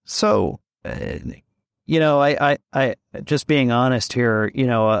 I just being honest here,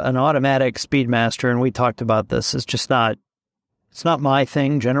 an automatic Speedmaster, and we talked about this, is just not. It's not my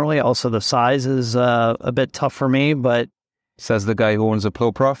thing generally. Also, the size is a bit tough for me. But says the guy who owns a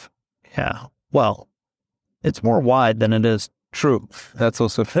Ploprof. Yeah. Well, it's more wide than it is. True. That's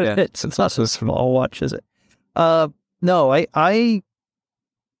also yeah. It's not so small watch, is it? No, it kind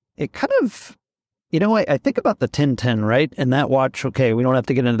of, I think about the Tintin, right? And that watch, okay, we don't have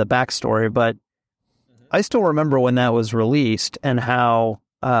to get into the backstory, but I still remember when that was released and how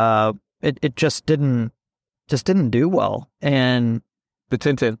it just didn't do well. And the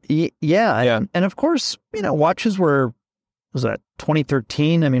Tintin. Yeah. And of course, watches was that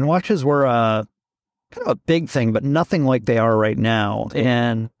 2013? Watches were kind of a big thing, but nothing like they are right now.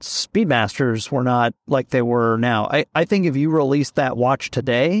 And Speedmasters were not like they were now. I think if you released that watch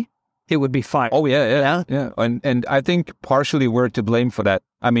today, it would be fine. Oh, yeah. And I think partially we're to blame for that.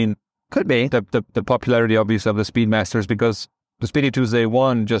 Could be. The popularity, obviously, of the Speedmasters, because the Speedy Tuesday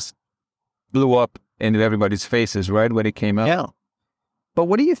 1 just blew up in everybody's faces, right, when it came out. Yeah. But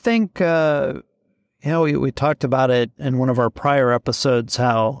what do you think, we talked about it in one of our prior episodes,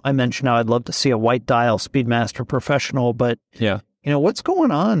 how I mentioned how I'd love to see a white dial Speedmaster Professional, but, what's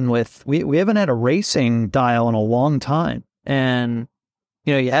going on with, we haven't had a racing dial in a long time. And,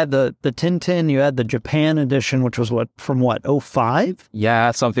 you had the Tintin, you had the Japan edition, which was from 05?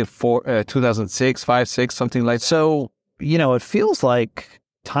 Yeah, something for 2006, 5, 6, something like that. So, it feels like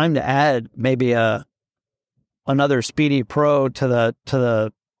time to add maybe another Speedy Pro to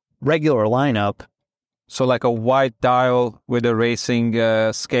the regular lineup. So like a white dial with a racing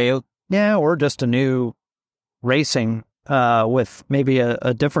scale? Yeah, or just a new racing with maybe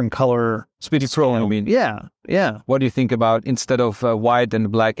a different color. Speedy Pro, I mean. Yeah. What do you think about, instead of white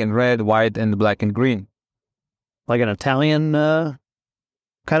and black and red, white and black and green? Like an Italian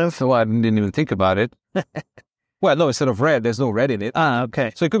kind of? So I didn't even think about it. Well, no, instead of red, there's no red in it. Ah,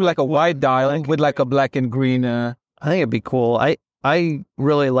 okay. So it could be like a white dial with like a black and green. I think it'd be cool. I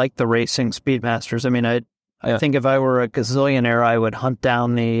really like the racing Speedmasters. I mean, I think if I were a gazillionaire, I would hunt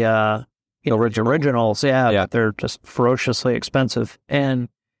down the originals. Yeah, they're just ferociously expensive.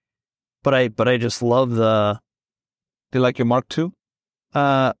 But I just love the. Do you like your Mark II?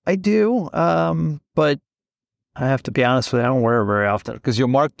 I do. But I have to be honest with you, I don't wear it very often. Because your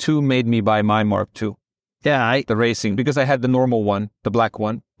Mark II made me buy my Mark II. Yeah, the racing, because I had the normal one, the black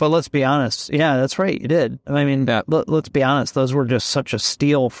one. But let's be honest. Yeah, that's right. You did. I mean, let's be honest. Those were just such a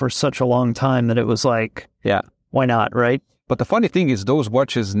steal for such a long time that it was like, why not, right? But the funny thing is, those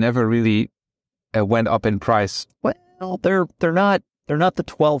watches never really went up in price. Well, they're not the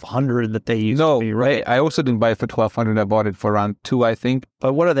 1,200 that they used to be, right? I also didn't buy it for 1,200. I bought it for around 2, I think.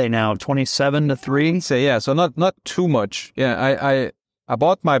 But what are they now? 27 to 3? So not too much. Yeah, I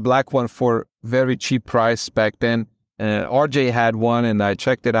bought my black one for very cheap price back then. RJ had one, and I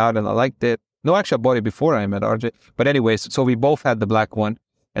checked it out, and I liked it. No, actually, I bought it before I met RJ. But anyways, so we both had the black one,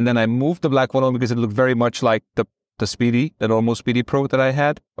 and then I moved the black one on because it looked very much like the Speedy, the normal Speedy Pro that I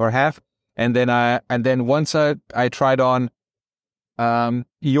had or have. And then once I tried on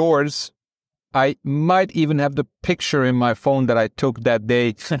yours, I might even have the picture in my phone that I took that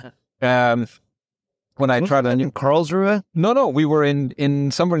day. When I tried in Karlsruhe? No, we were in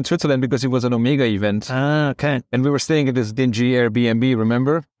somewhere in Switzerland because it was an Omega event. Ah, okay. And we were staying at this dingy Airbnb,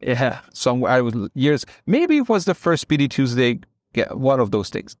 remember? Yeah. Somewhere, I was years, maybe it was the first Speedy Tuesday, one of those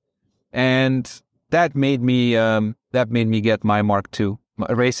things. And that made me get my Mark II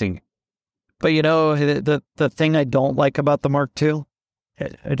racing. But the thing I don't like about the Mark II,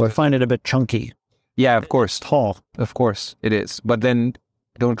 I find it a bit chunky. Yeah, of course. Tall. Of course it is. But then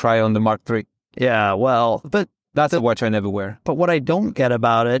don't try on the Mark III. Yeah, well, but that's a watch I never wear. But what I don't get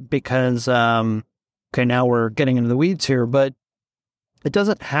about it, because, now we're getting into the weeds here, but it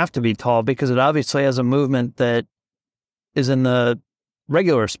doesn't have to be tall because it obviously has a movement that is in the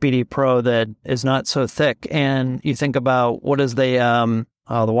regular Speedy Pro that is not so thick. And you think about what is the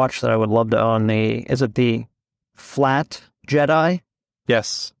watch that I would love to own, is it the Flat Jedi?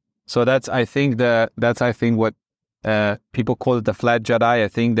 Yes. So that's I think what people call it the Flat Jedi. I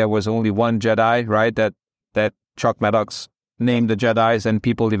think there was only one Jedi, right? That Chuck Maddox named the Jedis, and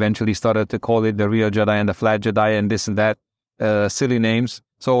people eventually started to call it the real Jedi and the Flat Jedi and this and that, silly names.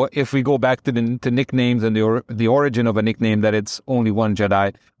 So if we go back to the nicknames and the origin of a nickname, that it's only one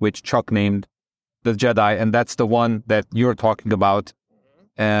Jedi, which Chuck named the Jedi, and that's the one that you're talking about.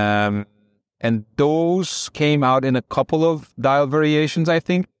 And those came out in a couple of dial variations, I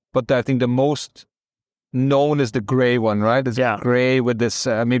think. But I think the most known is the gray one, right? It's gray with this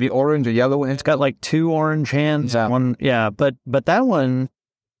maybe orange or yellow. It's got like 2 orange hands. Yeah. One, but that one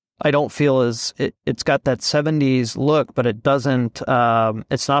I don't feel it's got that 70s look, but it doesn't.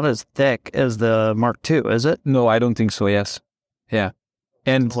 It's not as thick as the Mark II, is it? No, I don't think so. Yes, yeah,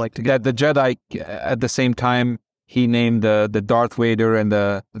 and like the Jedi at the same time he named the Darth Vader and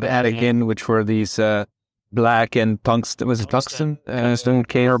the Anakin, which were these. Black and tungsten, was it tungsten?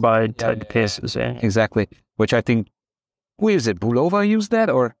 Carbide type pieces, yeah. Exactly. Which I think, where is it? Bulova used that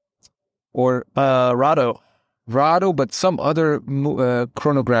or Rado, but some other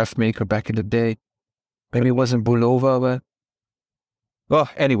chronograph maker back in the day. Maybe it wasn't Bulova, but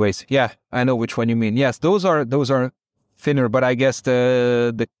anyways, yeah, I know which one you mean. Yes, those are thinner, but I guess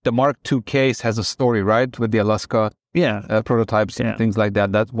the Mark II case has a story, right, with the Alaska. Prototypes and things like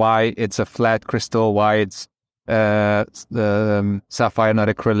that. That's why it's a flat crystal, why it's sapphire, not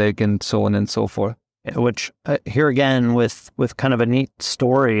acrylic, and so on and so forth. Which here again with kind of a neat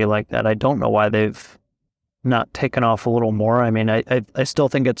story like that, I don't know why they've not taken off a little more. I mean, I still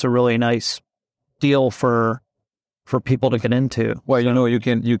think it's a really nice deal for people to get into. Well, you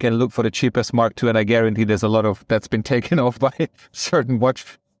can look for the cheapest Mark II, and I guarantee there's a lot of that's been taken off by certain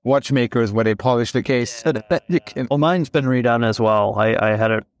watchmakers where they polish the case. Well, mine's been redone as well. I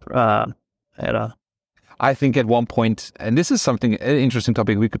had a. I think at one point, and this is an interesting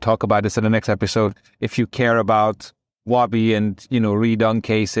topic, we could talk about this in the next episode. If you care about Wabi and redone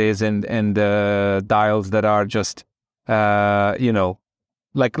cases and dials that are just like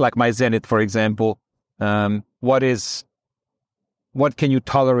my Zenith, for example. What can you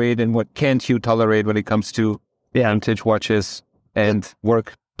tolerate and what can't you tolerate when it comes to vintage watches and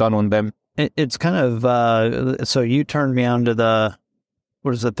work done on them? It's kind of so you turned me on to the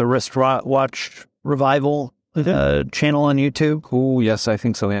Wrist Watch Revival channel on YouTube. Oh yes, I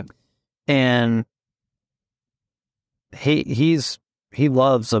think so. Yeah, and he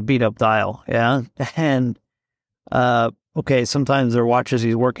loves a beat up dial. Yeah, and okay, sometimes there are watches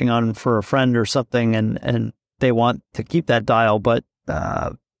he's working on for a friend or something, and they want to keep that dial, but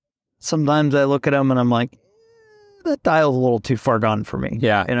sometimes I look at him and I'm like, that dial's a little too far gone for me.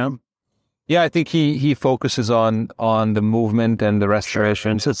 Yeah, Yeah, I think he focuses on the movement and the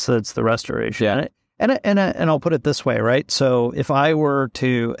restoration. It's the restoration. Yeah, and I'll put it this way, right? So if I were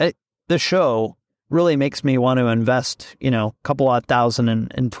to, the show really makes me want to invest, a couple odd thousand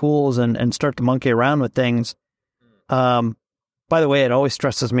in tools and start to monkey around with things. By the way, it always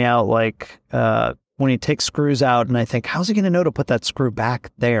stresses me out, like when he takes screws out, and I think, how's he going to know to put that screw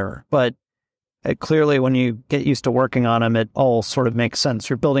back there? But clearly, when you get used to working on them, it all sort of makes sense.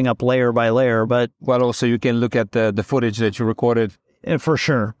 You're building up layer by layer, but also you can look at the footage that you recorded. For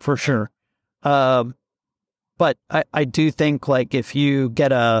sure. But I do think, like, if you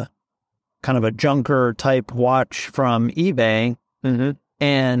get a kind of a junker type watch from eBay,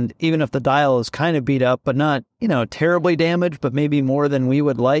 and even if the dial is kind of beat up, but not, terribly damaged, but maybe more than we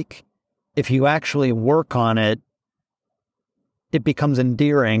would like, if you actually work on it, it becomes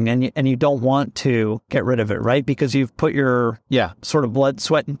endearing, and you don't want to get rid of it, right? Because you've put your sort of blood,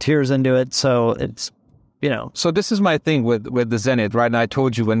 sweat, and tears into it. So it's, So this is my thing with the Zenith, right? And I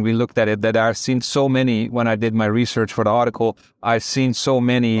told you when we looked at it that I've seen so many, when I did my research for the article, I've seen so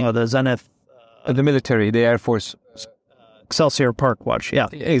many. Oh, the Zenith. The military, the Air Force. Excelsior Park watch, yeah.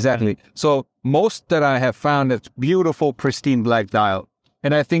 Exactly. So most that I have found is beautiful, pristine black dial.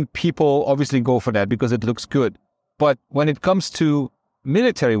 And I think people obviously go for that because it looks good. But when it comes to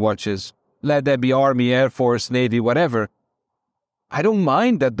military watches, let that be Army, Air Force, Navy, whatever, I don't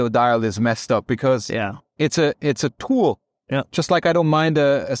mind that the dial is messed up because it's a tool. Yeah. Just like I don't mind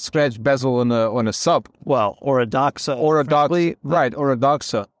a scratched bezel on a sub. Well, or a Doxa. Or a Doxa. Right, or a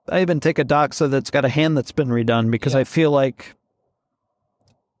Doxa. I even take a Doxa that's got a hand that's been redone because I feel like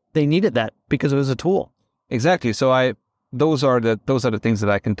they needed that because it was a tool. Exactly. So those are the things that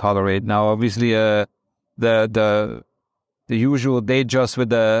I can tolerate. Now, obviously, the usual Datejust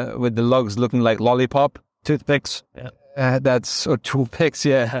with the lugs looking like lollipop toothpicks. Yeah. Or toothpicks.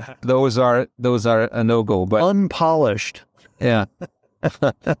 Yeah. those are a no-go. But unpolished. Yeah.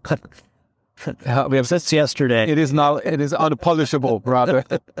 We have since yesterday. It is unpolishable, rather,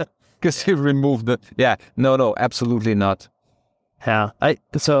 because you removed the. Yeah. No, absolutely not. Yeah.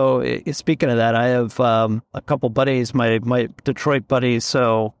 So speaking of that, I have a couple buddies, my Detroit buddies.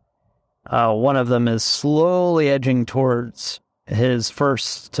 So one of them is slowly edging towards his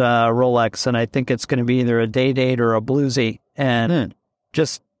first Rolex, and I think it's going to be either a Day-Date or a Bluesy. And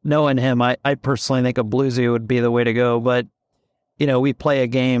just knowing him, I personally think a Bluesy would be the way to go. But we play a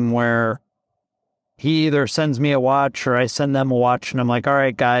game where he either sends me a watch or I send them a watch, and I'm like, all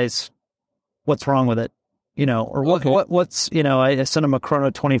right, guys, what's wrong with it? Or what's, I sent him a Chrono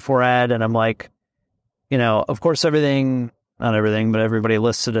 24 ad, and I'm like, of course, not everything, but everybody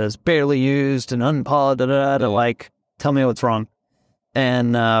listed as barely used and unpolished, like, tell me what's wrong.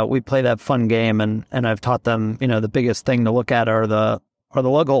 And we play that fun game, and I've taught them, the biggest thing to look at are the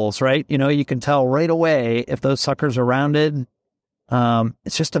lug holes, right? You can tell right away if those suckers are rounded.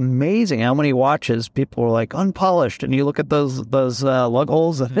 It's just amazing how many watches people are like unpolished, and you look at those lug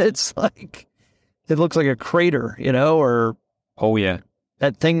holes, and it's like, it looks like a crater, or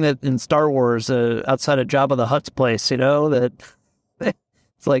that thing that in Star Wars outside of Jabba the Hutt's place, that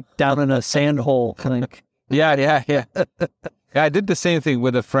it's like down in a sand hole. Like, yeah. I did the same thing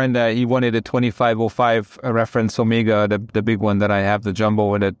with a friend. He wanted a 2505 reference Omega, the big one that I have, the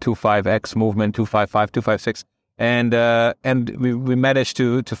jumbo with a 25X movement, 255, 256. And we managed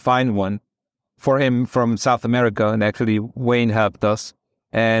to find one for him from South America, and actually Wayne helped us.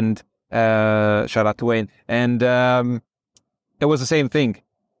 And shout out to Wayne. And it was the same thing.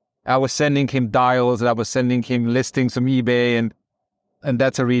 I was sending him dials, and I was sending him listings from eBay, and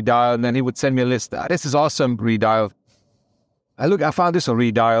that's a redial. And then he would send me a list. This is awesome, redial. I found this on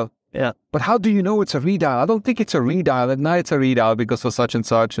redial. Yeah. But how do you know it's a redial? I don't think it's a redial. At night it's a redial because of such and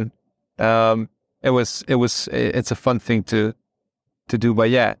such. And it's a fun thing to do. But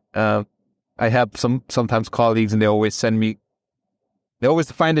yeah, I have sometimes colleagues, and they always find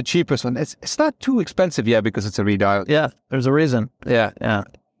the cheapest one. It's not too expensive, because it's a redial. Yeah, there's a reason. Yeah.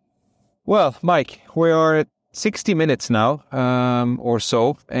 Well, Mike, we are at 60 minutes now, or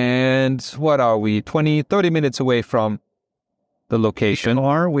so. And what are we? 30 minutes away from the location.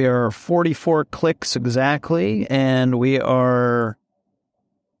 We are 44 clicks exactly, and we are...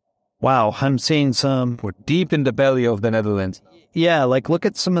 Wow, I'm seeing some... We're deep in the belly of the Netherlands. Yeah, like look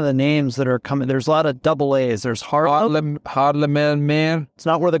at some of the names that are coming. There's a lot of double A's. There's Haarlem. Man. It's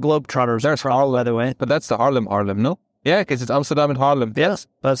not where the Globetrotters are from, by the way. But that's the Haarlem, no? Yeah, because it's Amsterdam and Haarlem. Yes,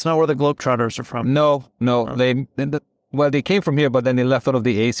 but it's not where the Globetrotters are from. No. They came from here, but then they left all of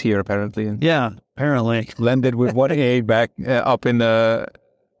the A's here, apparently. Yeah, apparently. Landed with one A back up in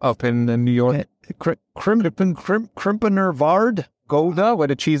New York. Krimpener Vaart? Gouda, where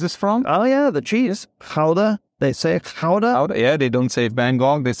the cheese is from. Oh, yeah, the cheese. Gouda. They say Gouda. Yeah, they don't say Van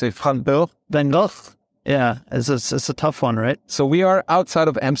Gogh. They say Van Gogh. Van Gogh. Yeah, it's a tough one, right? So we are outside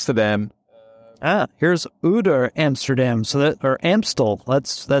of Amsterdam. Here's Ouder Amsterdam. Or Amstel.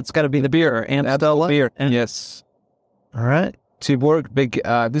 That's got to be the beer. Amstel beer. Yes. All right. Tilburg, big.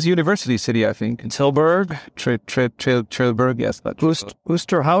 This university city, I think. Tilburg. Tilburg. Yes, that's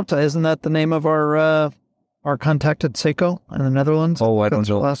Oosterhout. Isn't that the name of our contact at Seco in the Netherlands? Oh, I don't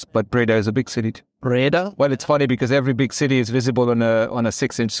know. But Breda is a big city. Breda? Well, it's funny because every big city is visible on a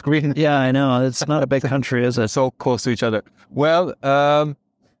 6-inch screen. Yeah, I know. It's not a big country, is it? So close to each other. Well,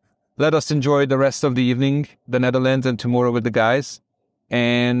 let us enjoy the rest of the evening, the Netherlands, and tomorrow with the guys.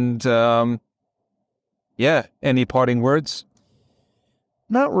 And any parting words?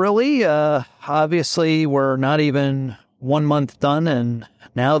 Not really. Obviously, we're not even 1 month done, and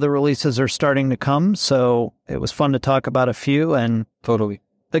now the releases are starting to come. So it was fun to talk about a few. And totally.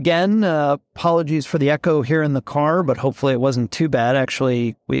 Again, apologies for the echo here in the car, but hopefully it wasn't too bad.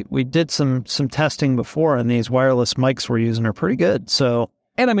 Actually, we did some testing before, and these wireless mics we're using are pretty good. So,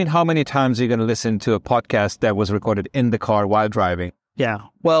 and I mean, how many times are you going to listen to a podcast that was recorded in the car while driving? Yeah.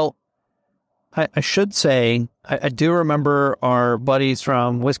 Well, I should say, I do remember our buddies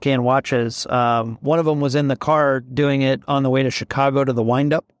from Whiskey and Watches. One of them was in the car doing it on the way to Chicago to the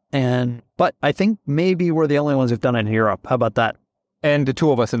windup. But I think maybe we're the only ones who've done it in Europe. How about that? And the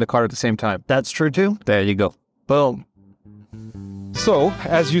two of us in the car at the same time. That's true, too. There you go. Boom. So,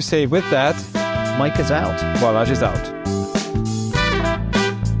 as you say with that... Mike is out. Voyage is out.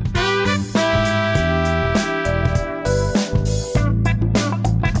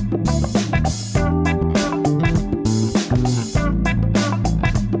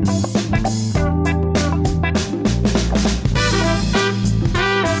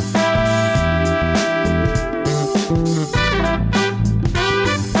 Mm-hmm.